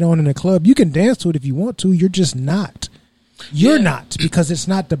you put it on in a club, you can dance to it if you want to. You're just not. You're not, because it's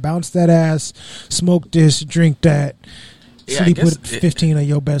not the bounce that ass, smoke this, drink that, sleep with 15 of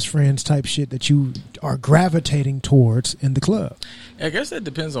your best friends type shit that you are gravitating towards in the club. I guess that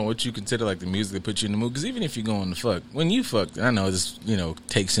depends on what you consider like the music that puts you in the mood. Because even if you're going to fuck, when you fuck, I know this,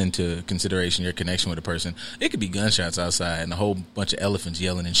 takes into consideration your connection with a person. It could be gunshots outside and a whole bunch of elephants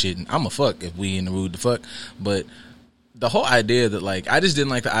yelling and shit. And I'm a fuck if we in the mood to fuck. But the whole idea that like, I just didn't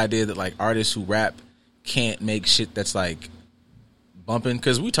like the idea that like artists who rap can't make shit that's like bumping,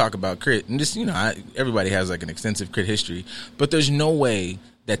 because we talk about crit, and just, everybody has like an extensive crit history, but there's no way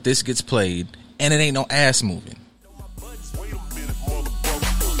that this gets played and it ain't no ass moving.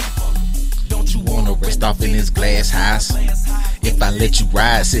 Don't you wanna rest off in his glass house? If I let you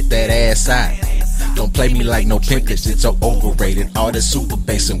ride, sit that ass out. Don't play me like no pimp, cause it's so overrated. All the super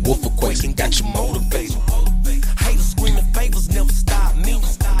bass and woofer quakes got you motivated. Haters screaming favors never stop me.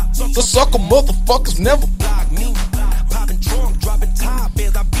 The sucker motherfuckers never block me. Popping trunk, dropping top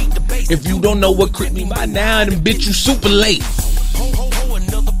as I beat the bass. If you don't know what crit me by now, then bitch you super late.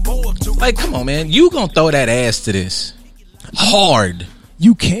 Like, come on, man, you gonna throw that ass to this hard?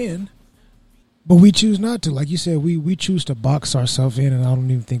 You can, but we choose not to. Like you said, we choose to box ourselves in, and I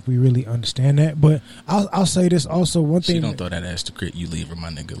don't even think we really understand that. But I'll say this also. One thing, she don't throw that ass to crit, you leave her, my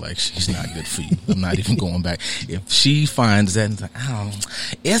nigga. Like, she's not good for you. I'm not even going back. If she finds that and it's like,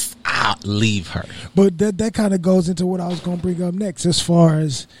 I'll leave her. But that kind of goes into what I was going to bring up next, as far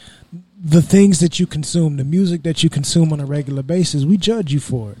as the things that you consume, the music that you consume on a regular basis. We judge you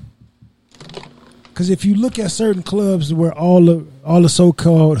for it. Because if you look at certain clubs where all the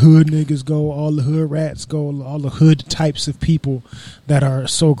so-called hood niggas go, all the hood rats go, all the hood types of people that are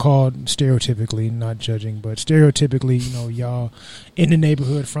so-called stereotypically, not judging, but stereotypically, y'all in the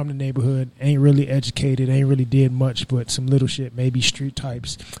neighborhood, from the neighborhood, ain't really educated, ain't really did much, but some little shit, maybe street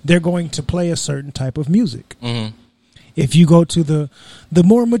types. They're going to play a certain type of music. Mm-hmm. If you go to the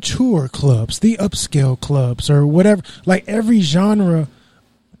more mature clubs, the upscale clubs, or whatever, like every genre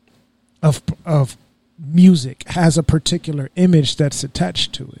of music has a particular image that's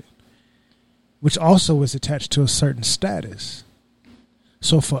attached to it, which also is attached to a certain status.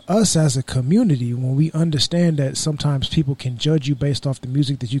 So for us as a community, when we understand that sometimes people can judge you based off the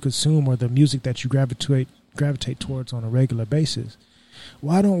music that you consume or the music that you gravitate towards on a regular basis,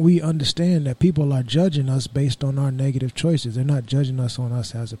 why don't we understand that people are judging us based on our negative choices? They're not judging us on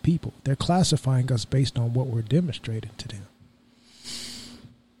us as a people. They're classifying us based on what we're demonstrating to them.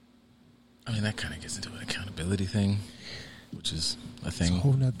 I mean, that kind of gets into an accountability thing, which is a thing. It's a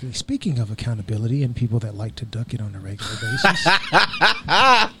whole nother. Speaking of accountability and people that like to duck it on a regular basis,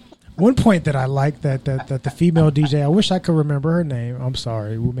 one point that I like that the female DJ, I wish I could remember her name. I'm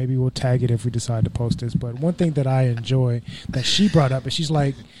sorry. Maybe we'll tag it if we decide to post this. But one thing that I enjoy that she brought up is she's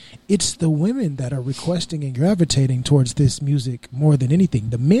like, it's the women that are requesting and gravitating towards this music more than anything.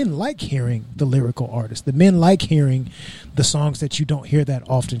 The men like hearing the lyrical artists. The men like hearing the songs that you don't hear that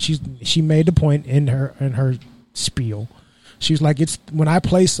often. She made the point in her spiel. She's like, it's when I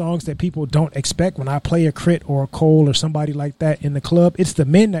play songs that people don't expect, when I play a Crit or a Cole or somebody like that in the club, it's the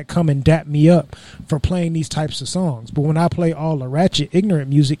men that come and dap me up for playing these types of songs. But when I play all the ratchet, ignorant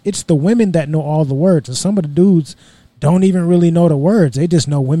music, it's the women that know all the words. And some of the dudes don't even really know the words. They just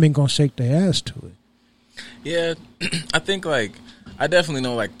know women gonna shake their ass to it. Yeah, I think, like, I definitely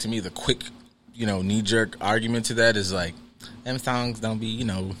know, like, to me, the quick, knee-jerk argument to that is, like, them songs don't be,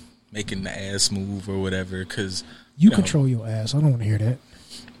 making the ass move or whatever, because... You control your ass. I don't want to hear that.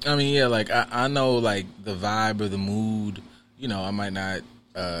 I mean, yeah, like, I know, like, the vibe or the mood, I might not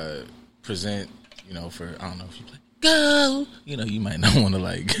present, for, I don't know if you play go, you might not want to,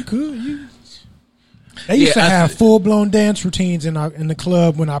 like... Good, They used to have full-blown dance routines in the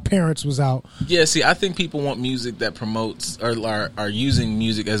club when our parents was out. Yeah, see, I think people want music that promotes or are using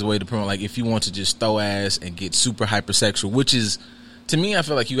music as a way to promote. Like, if you want to just throw ass and get super hypersexual, which is, to me, I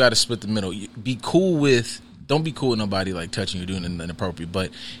feel like you got to split the middle. Don't be cool with nobody, like, touching you, doing anything inappropriate.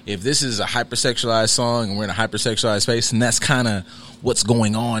 But if this is a hypersexualized song and we're in a hypersexualized space, and that's kind of what's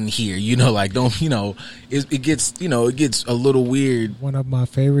going on here, like, it gets a little weird. One of my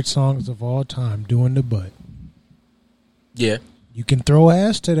favorite songs of all time, Doing the Butt. Yeah. You can throw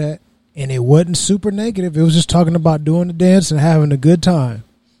ass to that, and it wasn't super negative. It was just talking about doing the dance and having a good time.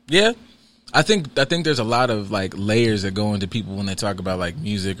 Yeah. I think there's a lot of, like, layers that go into people when they talk about, like,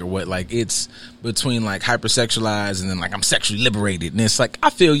 music or what, like, it's between, like, hypersexualized and then, like, I'm sexually liberated, and it's like, I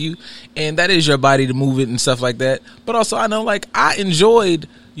feel you, and that is your body to move it and stuff like that. But also, I know, like, I enjoyed,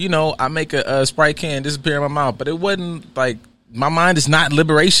 I make a Sprite can disappear in my mouth, but it wasn't, like, my mind is not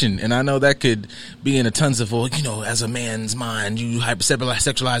liberation, and I know that could be in a tons of, as a man's mind, you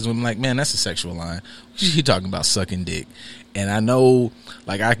hypersexualize women. Like, man, that's a sexual line. He talking about sucking dick. And I know,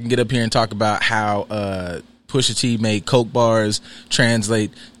 like, I can get up here and talk about how Pusha T made Coke bars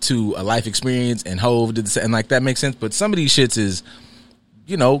translate to a life experience, and Hove did the same, and, like, that makes sense. But some of these shits is,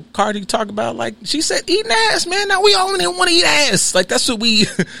 Cardi talk about, like, she said eating ass, man. Now we only want to eat ass. Like, that's what we.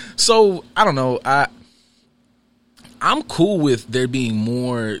 So I don't know. I'm cool with there being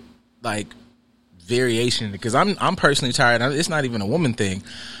more, like, variation, because I'm personally tired. It's not even a woman thing.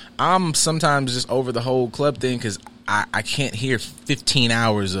 I'm sometimes just over the whole club thing, because I can't hear 15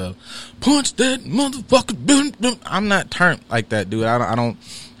 hours of punch that motherfucker. I'm not turned like that, dude. I don't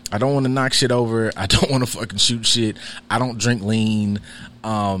want to knock shit over. I don't want to fucking shoot shit. I don't drink lean.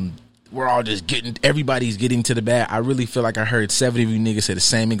 We're all just everybody's getting to the bag. I really feel like I heard 70 of you niggas say the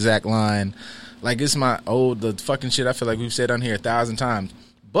same exact line. Like, it's the fucking shit I feel like we've said on here 1,000 times.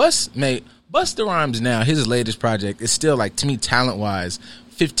 Busta Rhymes now, his latest project is still, like, to me, talent-wise,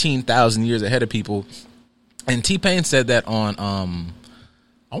 15,000 years ahead of people. And T-Pain said that on,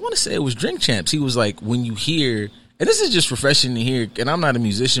 I want to say it was Drink Champs. He was like, when you hear, and this is just refreshing to hear, and I'm not a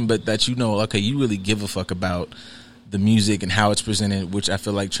musician, but that you know, okay, you really give a fuck about the music and how it's presented, which I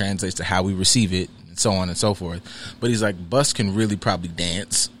feel like translates to how we receive it, and so on and so forth. But he's like, Bus can really probably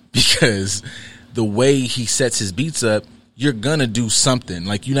dance, because the way he sets his beats up, you're gonna do something.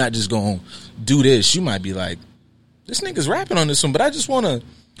 Like, you're not just gonna do this. You might be like, this nigga's rapping on this one, but I just want to.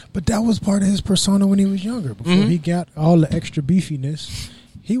 But that was part of his persona when he was younger. Before he got all the extra beefiness,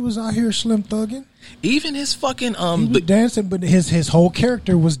 he was out here slim thugging. Even his fucking he was dancing, but his whole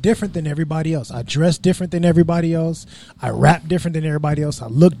character was different than everybody else. I dressed different than everybody else. I rapped different than everybody else. I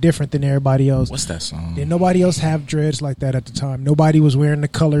looked different than everybody else. What's that song? Did nobody else have dreads like that at the time? Nobody was wearing the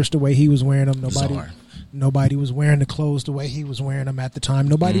colors the way he was wearing them. Nobody was wearing the clothes the way he was wearing them at the time.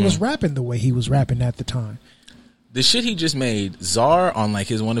 Nobody was rapping the way he was rapping at the time. The shit he just made, Czar, on like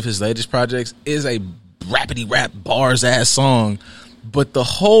one of his latest projects, is a rapidy rap bars ass song. But the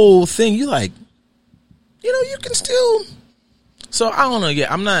whole thing, you like, you know, you can still. So I don't know.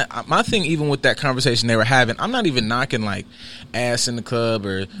 Yeah, I'm not. My thing, even with that conversation they were having, I'm not even knocking like ass in the club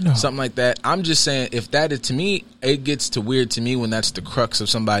or something like that. I'm just saying, if that is, to me, it gets to weird to me when that's the crux of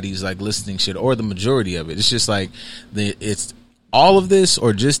somebody's like listening shit, or the majority of it. It's just like it's all of this,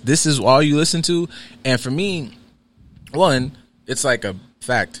 or just this is all you listen to. And for me, one, it's like a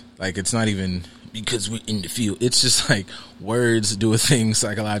fact. Like, it's not even because we're in the field. It's just like words do a thing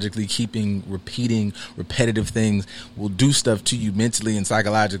psychologically. Repeating repetitive things will do stuff to you mentally and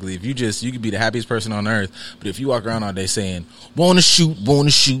psychologically. If you could be the happiest person on earth, but if you walk around all day saying wanna shoot,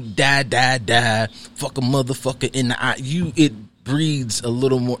 die, fuck a motherfucker in the eye, it breeds a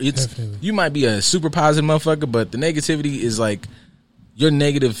little more. You might be a super positive motherfucker, but the negativity is like, your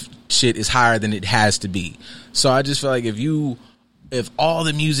negative shit is higher than it has to be. So I just feel like if all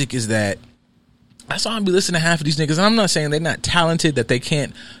the music is that, that's why I'll be listening to half of these niggas. And I'm not saying they're not talented, that they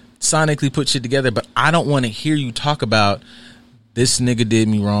can't sonically put shit together, but I don't want to hear you talk about this nigga did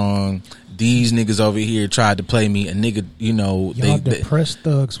me wrong. These niggas over here tried to play me. A nigga, you know, y'all depressed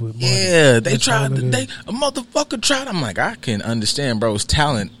thugs with money. Yeah, they tried. A motherfucker tried. I'm like, I can understand bro's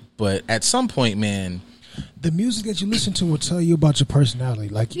talent, but at some point, man, the music that you listen to will tell you about your personality.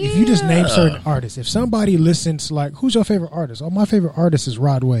 Like, if you just name certain artists, if somebody listens, like, who's your favorite artist? Oh, my favorite artist is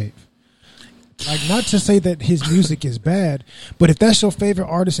Rod Wave. Like, not to say that his music is bad, but if that's your favorite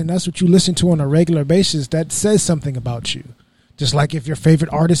artist and that's what you listen to on a regular basis, that says something about you. Just like if your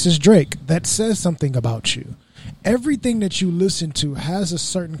favorite artist is Drake, that says something about you. Everything that you listen to has a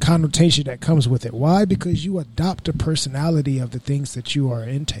certain connotation that comes with it. Why? Because you adopt the personality of the things that you are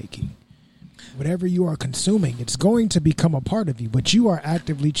intaking. Whatever you are consuming, it's going to become a part of you, but you are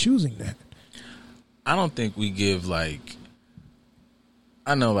actively choosing that. I don't think we give, like,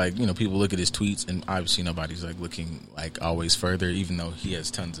 I know, like, you know, people look at his tweets, and obviously nobody's like looking like always further, even though he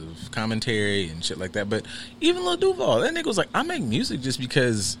has tons of commentary and shit like that. But even Lil Duval, that nigga was like, I make music just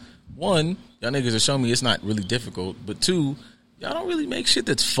because, one, y'all niggas are showing me it's not really difficult, but two, y'all don't really make shit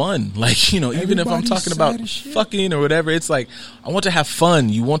that's fun. Like, you know, even if I'm talking about fucking or whatever, it's like, I want to have fun.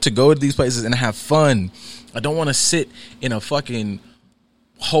 You want to go to these places and have fun. I don't want to sit in a fucking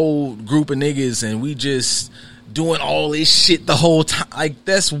whole group of niggas and we just doing all this shit the whole time. Like,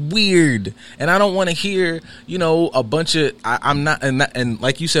 that's weird. And I don't want to hear, you know, a bunch of, I'm not, and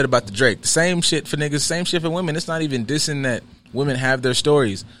like you said about the Drake, the same shit for niggas, same shit for women. It's not even dissing that women have their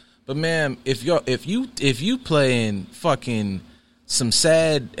stories. But man, if you playing fucking some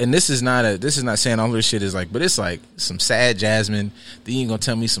sad, and this is not saying all this shit is like, but it's like some sad Jasmine, then you gonna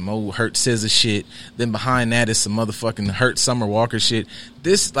tell me some old Hurt SZA shit, then behind that is some motherfucking Hurt Summer Walker shit.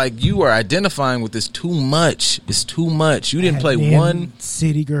 This, like, you are identifying with this too much. It's too much. You didn't play one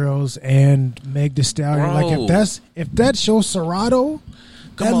City Girls and Meg Thee Stallion. Bro. Like, if that's your Serato,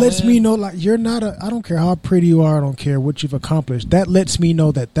 that lets me know, like, you're not I don't care how pretty you are, I don't care what you've accomplished. That lets me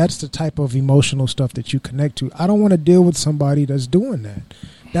know that that's the type of emotional stuff that you connect to. I don't want to deal with somebody that's doing that.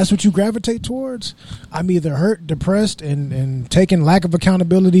 That's what you gravitate towards. I'm either hurt, depressed, and taking lack of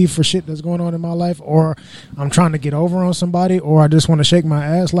accountability for shit that's going on in my life, or I'm trying to get over on somebody, or I just want to shake my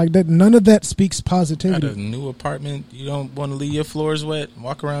ass like that. None of that speaks Got positivity. a new apartment. You don't want to leave your floors wet.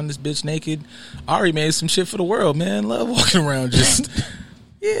 Walk around this bitch naked. Ari made some shit for the world, man. Love walking around just.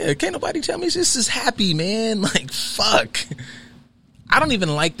 Yeah, can't nobody tell me it's just as happy, man. Like, fuck. I don't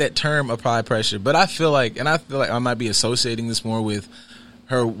even like that term, apply pressure, but I feel like I might be associating this more with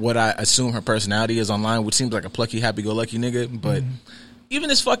her, what I assume her personality is online, which seems like a plucky, happy-go-lucky nigga. But even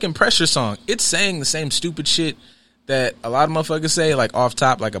this fucking pressure song, it's saying the same stupid shit that a lot of motherfuckers say, like off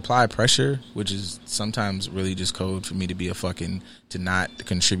top, like apply pressure, which is sometimes really just code for me to be to not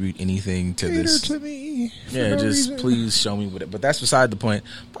contribute anything to Cater this. to me. Yeah, just reason. please show me what it. But that's beside the point.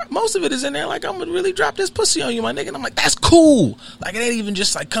 But most of it is in there like, I'm gonna really drop this pussy on you, my nigga. And I'm like, that's cool. Like, it ain't even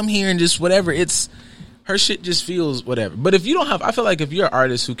just like come here and just whatever. It's her shit just feels whatever. But if you don't have, I feel like if you're an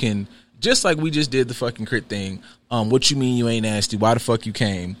artist who can, just like we just did the fucking crit thing, what you mean you ain't nasty? Why the fuck you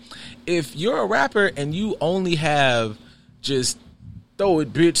came? If you're a rapper and you only have just throw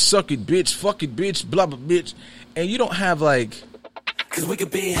it, bitch, suck it, bitch, fuck it, bitch, blah blah, bitch, and you don't have like. Cause we could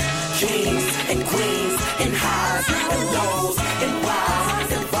be kings and queens and highs and lows and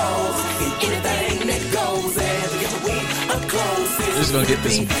wives and foes and anything that goes, and together we are close. We're just gonna get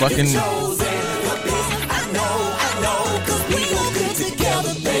this some fucking. I know, cause we gon' be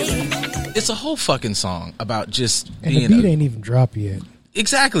together, baby. It's a whole fucking song about just And being the beat ain't even dropped yet.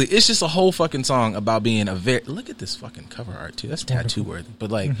 Exactly. It's just a whole fucking song about being a very. Look at this fucking cover art too. That's tattoo worthy.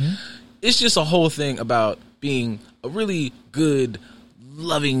 But like, it's just a whole thing about being a really good,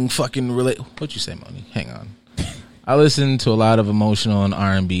 loving fucking What you say, Moni? Hang on. I listen to a lot of emotional and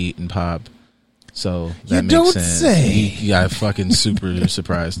R&B and pop, so that You makes don't sense. say. Yeah, I'm fucking super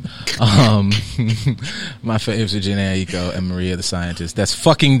surprised. My faves are Jhené Aiko and Maria the Scientist. That's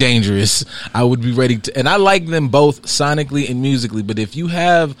fucking dangerous. I would be ready to, and I like them both sonically and musically. But if you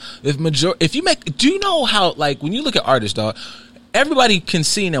make, do you know how, like, when you look at artists, dog, everybody can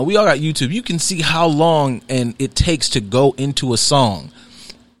see now. We all got YouTube. You can see how long and it takes to go into a song.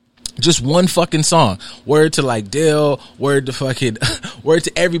 Just one fucking song. Word to like Dale. Word to fucking. Word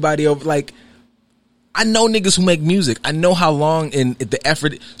to everybody over. Like, I know niggas who make music. I know how long and the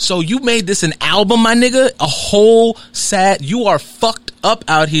effort. So you made this an album, my nigga? A whole sad. You are fucked up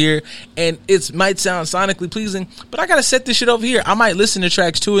out here, and it might sound sonically pleasing, but I gotta set this shit over here. I might listen to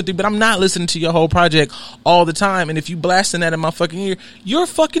tracks 2 and 3, but I'm not listening to your whole project all the time. And if you blasting that in my fucking ear, you're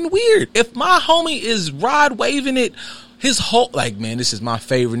fucking weird. If my homie is rod waving it, his whole, like, man, this is my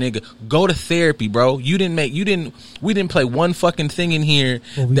favorite nigga. Go to therapy, bro. We didn't play one fucking thing in here.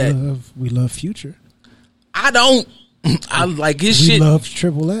 Well, we love Future. I don't. I like his We shit. loved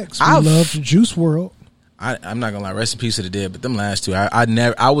Triple X. We loved Juice WRLD. I'm not gonna lie. Rest in peace to the dead. But them last two,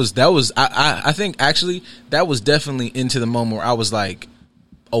 I think actually that was definitely into the moment where I was like,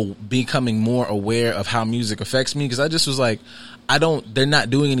 becoming more aware of how music affects me, because I just was like, they're not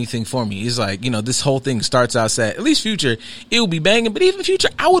doing anything for me. It's like, this whole thing starts out sad. At least Future, it would be banging. But even Future,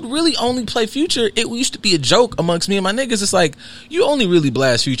 I would really only play Future. It used to be a joke amongst me and my niggas. It's like, you only really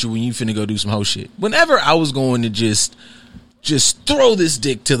blast Future when you finna go do some hoe shit. Whenever I was going to just throw this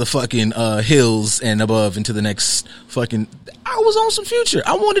dick to the fucking hills and above into the next fucking, I was on some Future.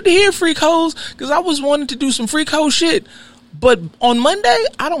 I wanted to hear freak hoes because I was wanting to do some freak hoe shit. But on Monday,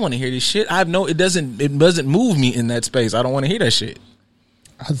 I don't want to hear this shit. It doesn't move me in that space. I don't want to hear that shit.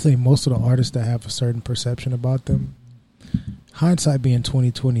 I'd say most of the artists that have a certain perception about them, hindsight being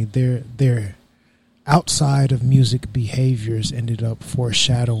 2020, their outside of music behaviors ended up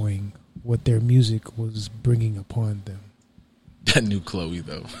foreshadowing what their music was bringing upon them. That new Chloe,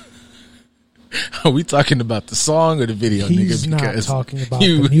 though. Are we talking about the song or the video, He's nigga? not talking about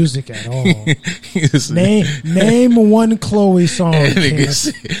the music at all. name Name one Chloe song.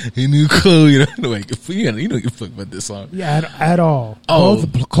 He knew Chloe. You don't give a fuck about this song. Yeah, at all. Oh.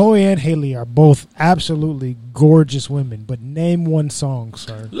 Both Chloe and Haley are both absolutely gorgeous women, but name one song,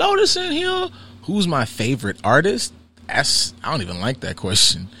 sir. Lotus in here. Who's my favorite artist? I don't even like that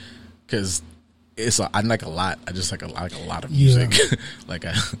question because I like a lot. I just like a lot of music.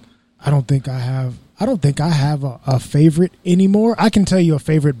 Yeah. I don't think I have a favorite anymore. I can tell you a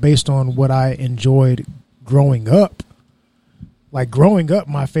favorite based on what I enjoyed growing up. Like growing up,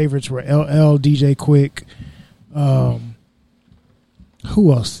 my favorites were LL, DJ Quick. Who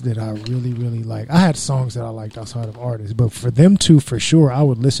else did I really, really like? I had songs that I liked outside of artists, but for them two, for sure, I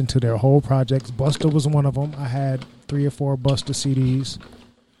would listen to their whole projects. Busta was one of them. I had 3 or 4 Busta CDs.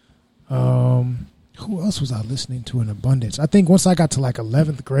 Who else was I listening to in abundance? I think once I got to like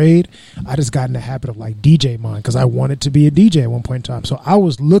 11th grade, I just got in the habit of like DJ mine because I wanted to be a DJ at one point in time. So I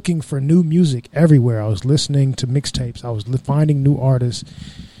was looking for new music everywhere. I was listening to mixtapes. I was finding new artists,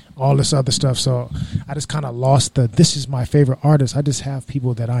 all this other stuff. So I just kind of lost this is my favorite artist. I just have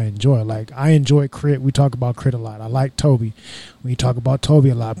people that I enjoy. Like I enjoy Crit. We talk about Crit a lot. I like Toby. We talk about Toby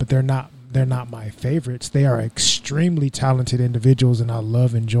a lot, but they're not my favorites. They are extremely talented individuals, and I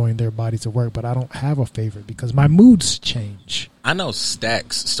love enjoying their bodies of work, but I don't have a favorite because my moods change. I know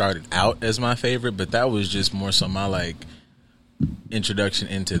Stax started out as my favorite, but that was just more so my like introduction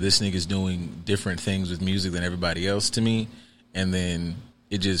into this nigga's doing different things with music than everybody else to me, and then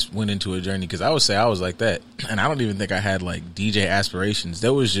it just went into a journey because I would say I was like that, and I don't even think I had like DJ aspirations.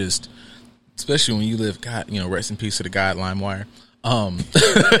 That was just, especially when you live, God, you know, rest in peace to the God LimeWire.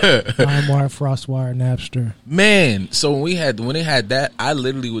 LimeWire, FrostWire, Napster. Man, so when they had that, I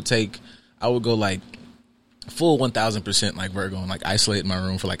literally I would go like full 1000% like Virgo and like isolate in my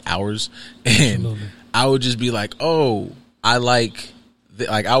room for like hours, and absolutely. I would just be like, oh, I like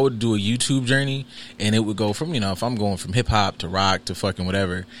I would do a YouTube journey, and it would go from, you know, if I'm going from hip hop to rock to fucking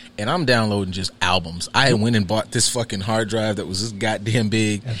whatever, and I'm downloading just albums. I went and bought this fucking hard drive that was this goddamn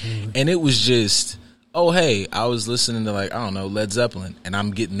big, absolutely. And it was just, oh, hey, I was listening to, like, I don't know, Led Zeppelin, and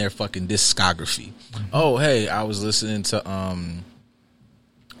I'm getting their fucking discography. Mm-hmm. Oh, hey, I was listening to,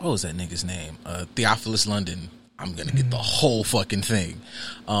 what was that nigga's name? Theophilus London. I'm going to get the whole fucking thing.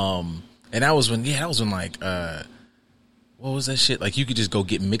 And that was when, like, what was that shit? Like, you could just go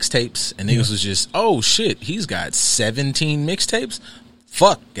get mixtapes, and niggas was just, oh, shit, he's got 17 mixtapes?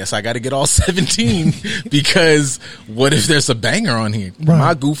 Fuck, guess I got to get all 17 because what if there's a banger on here? Right.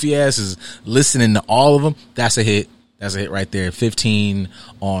 My goofy ass is listening to all of them. That's a hit. That's a hit right there. 15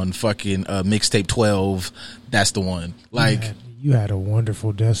 on fucking mixtape 12. That's the one. Like, you had a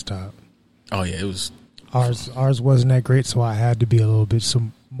wonderful desktop. Oh yeah, it was. Ours wasn't that great, so I had to be a little bit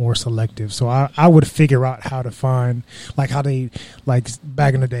more selective. So I would figure out how to find, like, how they, like,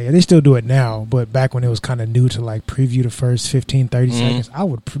 back in the day, they still do it now, but back when it was kind of new to, like, preview the first 15, 30 seconds, I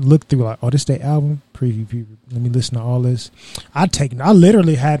would look through, like, oh, this their album, preview, let me listen to all this. I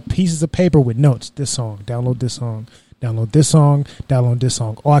literally had pieces of paper with notes. This song, download this song. Download this song, download this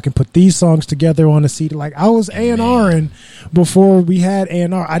song. Or I can put these songs together on a CD. Like, I was A&Ring before we had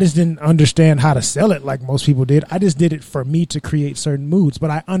A&R. I just didn't understand how to sell it like most people did. I just did it for me to create certain moods. But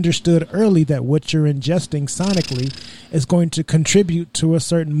I understood early that what you're ingesting sonically is going to contribute to a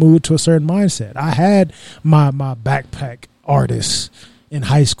certain mood, to a certain mindset. I had my backpack artists in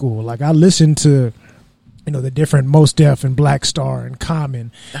high school. Like, I listened to, you know, the different Mos Def and Black Star and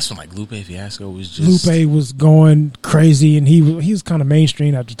Common. That's when, like, Lupe Fiasco was just... Lupe was going crazy, and he was kind of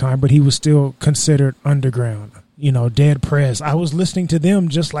mainstream at the time, but he was still considered underground. You know, Dead Prez. I was listening to them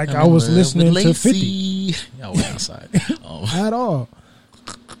just like I was listening to 50. Y'all went outside. At all.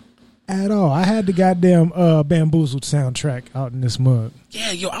 I had the goddamn Bamboozled soundtrack out in this mug.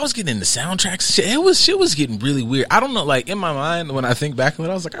 Yeah, yo, I was getting into soundtracks. Shit was getting really weird. I don't know, like, in my mind, when I think back on it,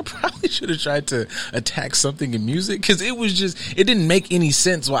 I was like, I probably should have tried to attack something in music, because it was just, it didn't make any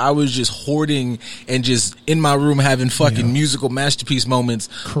sense while I was just hoarding and just in my room having fucking musical masterpiece moments.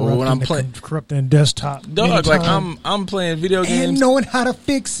 Or when I'm playing corrupting desktop. Dog, like, I'm playing video games. And knowing how to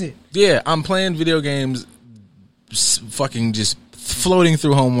fix it. Yeah, I'm playing video games, fucking just floating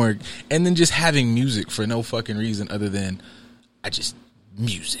through homework, and then just having music for no fucking reason other than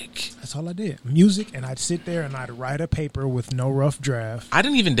music. That's all I did. Music, and I'd sit there and I'd write a paper with no rough draft. I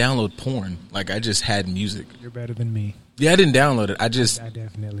didn't even download porn. Like, I just had music. You're better than me. Yeah, I didn't download it. I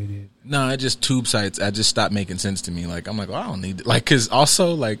definitely did. No, I just tube sites. I just stopped making sense to me. Like, I'm like, well, I don't need it. Like, because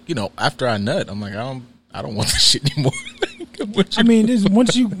also, like, you know, after I nut, I'm like, I don't want this shit anymore. I mean,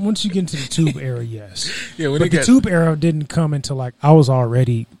 once you get into the tube era, yes. Yeah, but the tube era didn't come until, like, I was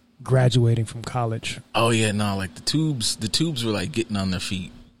already graduating from college. Oh yeah, no, like the tubes were like getting on their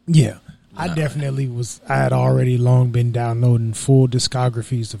feet. Yeah, I definitely was. I had already long been downloading full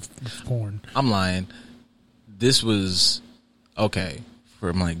discographies of porn. I'm lying. This was okay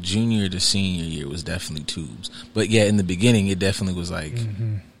from like junior to senior year was definitely tubes, but yeah, in the beginning it definitely was like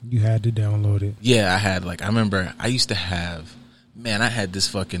you had to download it. Yeah, I had like I remember I used to have I had this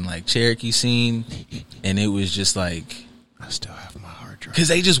fucking like Cherokee scene, and it was just like I still have my hard drive because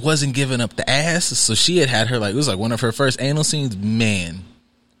they just wasn't giving up the ass. So she had her like it was like one of her first anal scenes. Man,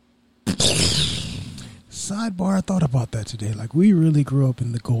 sidebar, I thought about that today. Like we really grew up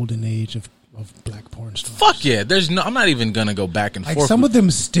in the golden age of black porn stars. Fuck yeah, I'm not even gonna go back and like forth. Some of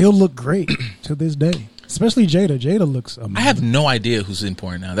them still look great to this day. Especially Jada. Jada looks amazing. I have no idea who's in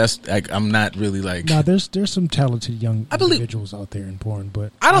porn now. That's like I'm not really like. Nah, there's some talented young I believe- individuals out there in porn,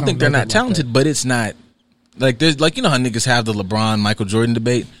 but I don't think they're know not them like talented, that. but it's not like there's like you know how niggas have the LeBron Michael Jordan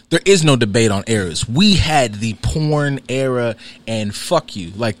debate. There is no debate on eras. We had the porn era, and fuck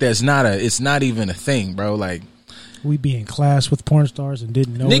you. Like there's not a. It's not even a thing, bro. Like We be in class with porn stars and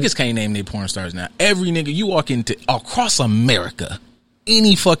didn't know niggas it. can't name their porn stars now. Every nigga you walk into across America,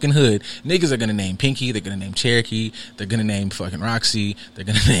 any fucking hood, niggas are gonna name Pinky. They're gonna name Cherokee. They're gonna name fucking Roxy. They're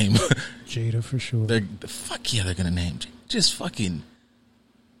gonna name. Jada for sure. They're fuck yeah. They're gonna name just fucking.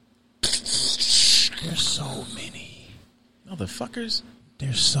 There's so many. Motherfuckers.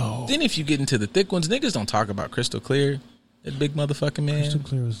 There's so. Then if you get into the thick ones, niggas don't talk about Crystal Clear. That big motherfucking man. Crystal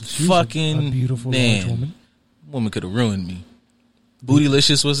Clear was she's fucking a beautiful man. large woman. Woman could have ruined me.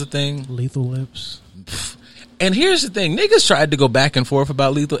 Bootylicious was the thing. Lethal Lips. And here's the thing. Niggas tried to go back and forth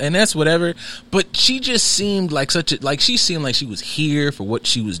about Lethal, and that's whatever. But she just seemed like she seemed like she was here for what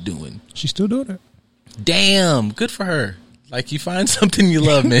she was doing. She's still doing it. Damn, good for her. Like you find something you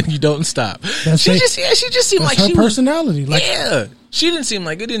love, man. You don't stop. That's She like- just seemed like That's her she was. personality. Like Yeah, she didn't seem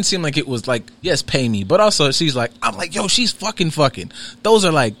like it was like yes, pay me, but also she's like I'm like yo, she's fucking. Those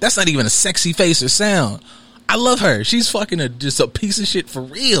are like that's not even a sexy face or sound. I love her. She's fucking just a piece of shit for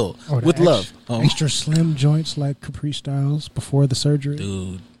real or the with love. Extra slim joints like Capri Styles before the surgery.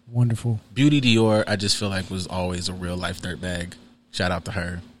 Dude, Wonderful. Beauty Dior, I just feel like was always a real life dirtbag. Shout out to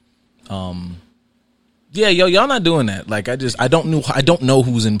her. Yeah, yo, y'all not doing that. Like I don't know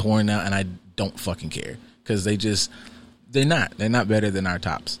who's in porn now, and I don't fucking care because they're not better than our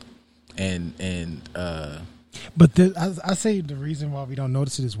tops, But I say the reason why we don't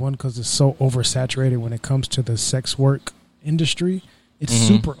notice it is one because it's so oversaturated when it comes to the sex work industry. It's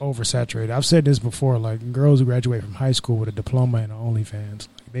super oversaturated. I've said this before. Like girls who graduate from high school with a diploma and OnlyFans,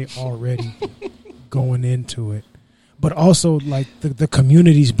 like, they already going into it. But also, like the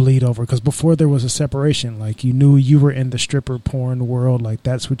communities bleed over because before there was a separation. Like you knew you were in the stripper porn world. Like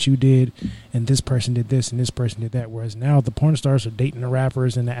that's what you did, and this person did this and this person did that. Whereas now the porn stars are dating the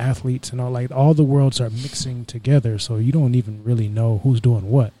rappers and the athletes and all. Like all the worlds are mixing together, so you don't even really know who's doing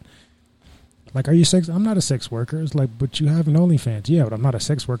what. Like, are you sex? I'm not a sex worker. It's like, but you have an OnlyFans. Yeah, but I'm not a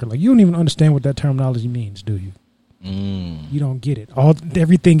sex worker. Like, you don't even understand what that terminology means, do you? You don't get it.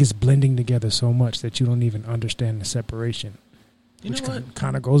 Everything is blending together so much that you don't even understand the separation. You know what?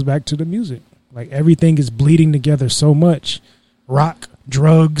 Kind of goes back to the music. Like everything is bleeding together so much. Rock,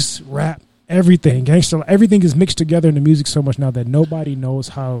 drugs, rap, everything, gangster, everything is mixed together in the music so much now that nobody knows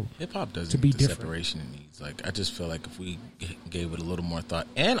how. Hip hop doesn't to be need the different. separation it needs. Like I just feel like if we gave it a little more thought,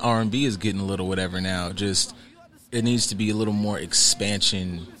 and R&B is getting a little whatever now. Just it needs to be a little more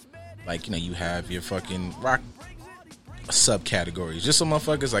expansion. Like you have your fucking rock subcategories. Just so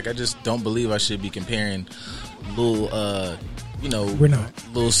motherfuckers like I just don't believe I should be comparing little We're not.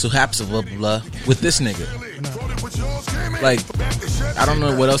 little Suhaps blah with this nigga. Like I don't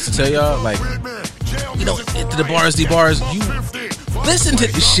know what else to tell y'all. Like into the bars, you listen to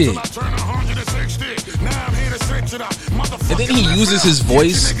this shit. And then he uses his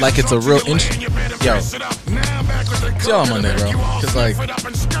voice like it's a real intro. Yo, tell him on that, bro. Cause like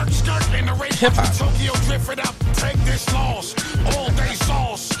hip hop.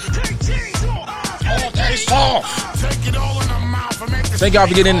 Thank y'all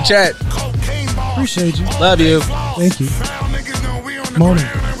for getting in the chat. Appreciate you. Love you. Thank you. Morning.